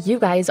reminder, you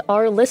guys,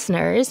 our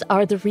listeners,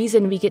 are the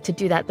reason we get to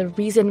do that, the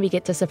reason we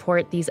get to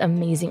support these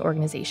amazing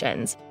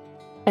organizations.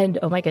 And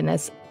oh my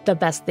goodness, the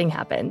best thing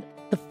happened.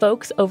 The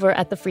folks over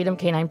at the Freedom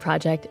Canine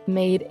Project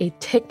made a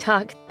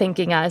TikTok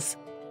thanking us.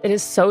 It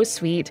is so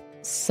sweet,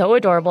 so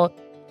adorable.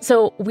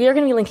 So we are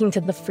going to be linking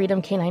to the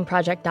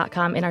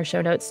freedomcanineproject.com in our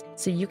show notes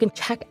so you can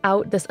check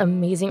out this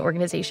amazing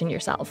organization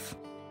yourself.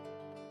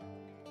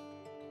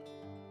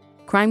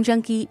 Crime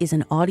Junkie is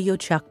an Audio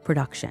Chuck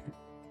production.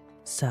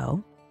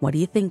 So, what do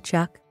you think,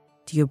 Chuck?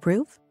 Do you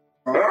approve?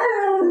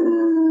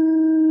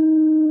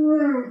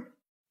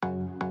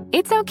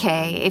 It's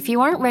okay if you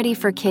aren't ready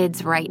for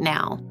kids right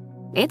now.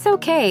 It's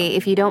okay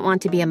if you don't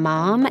want to be a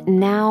mom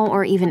now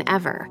or even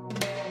ever.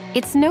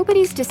 It's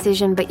nobody's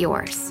decision but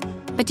yours.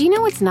 But do you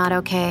know what's not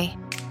okay?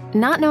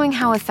 Not knowing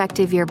how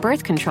effective your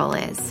birth control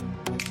is.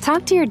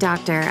 Talk to your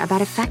doctor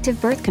about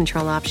effective birth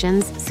control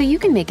options so you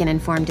can make an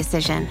informed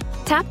decision.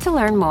 Tap to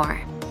learn more.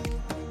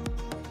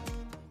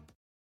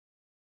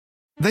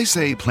 They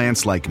say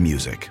plants like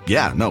music.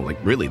 Yeah, no,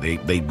 really,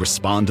 they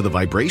respond to the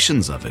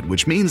vibrations of it,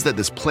 which means that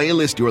this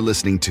playlist you're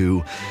listening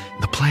to,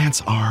 the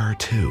plants are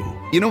too.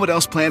 You know what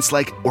else plants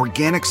like?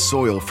 Organic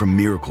soil from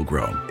Miracle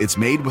Grow. It's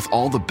made with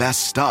all the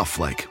best stuff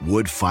like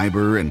wood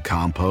fiber and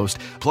compost.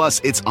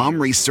 Plus, it's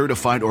OMRI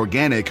certified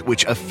organic,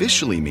 which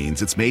officially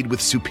means it's made with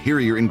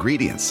superior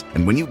ingredients.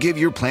 And when you give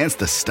your plants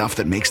the stuff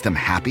that makes them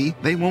happy,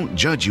 they won't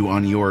judge you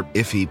on your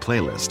iffy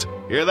playlist.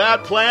 Hear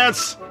that,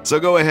 plants? So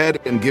go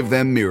ahead and give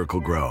them Miracle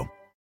Grow.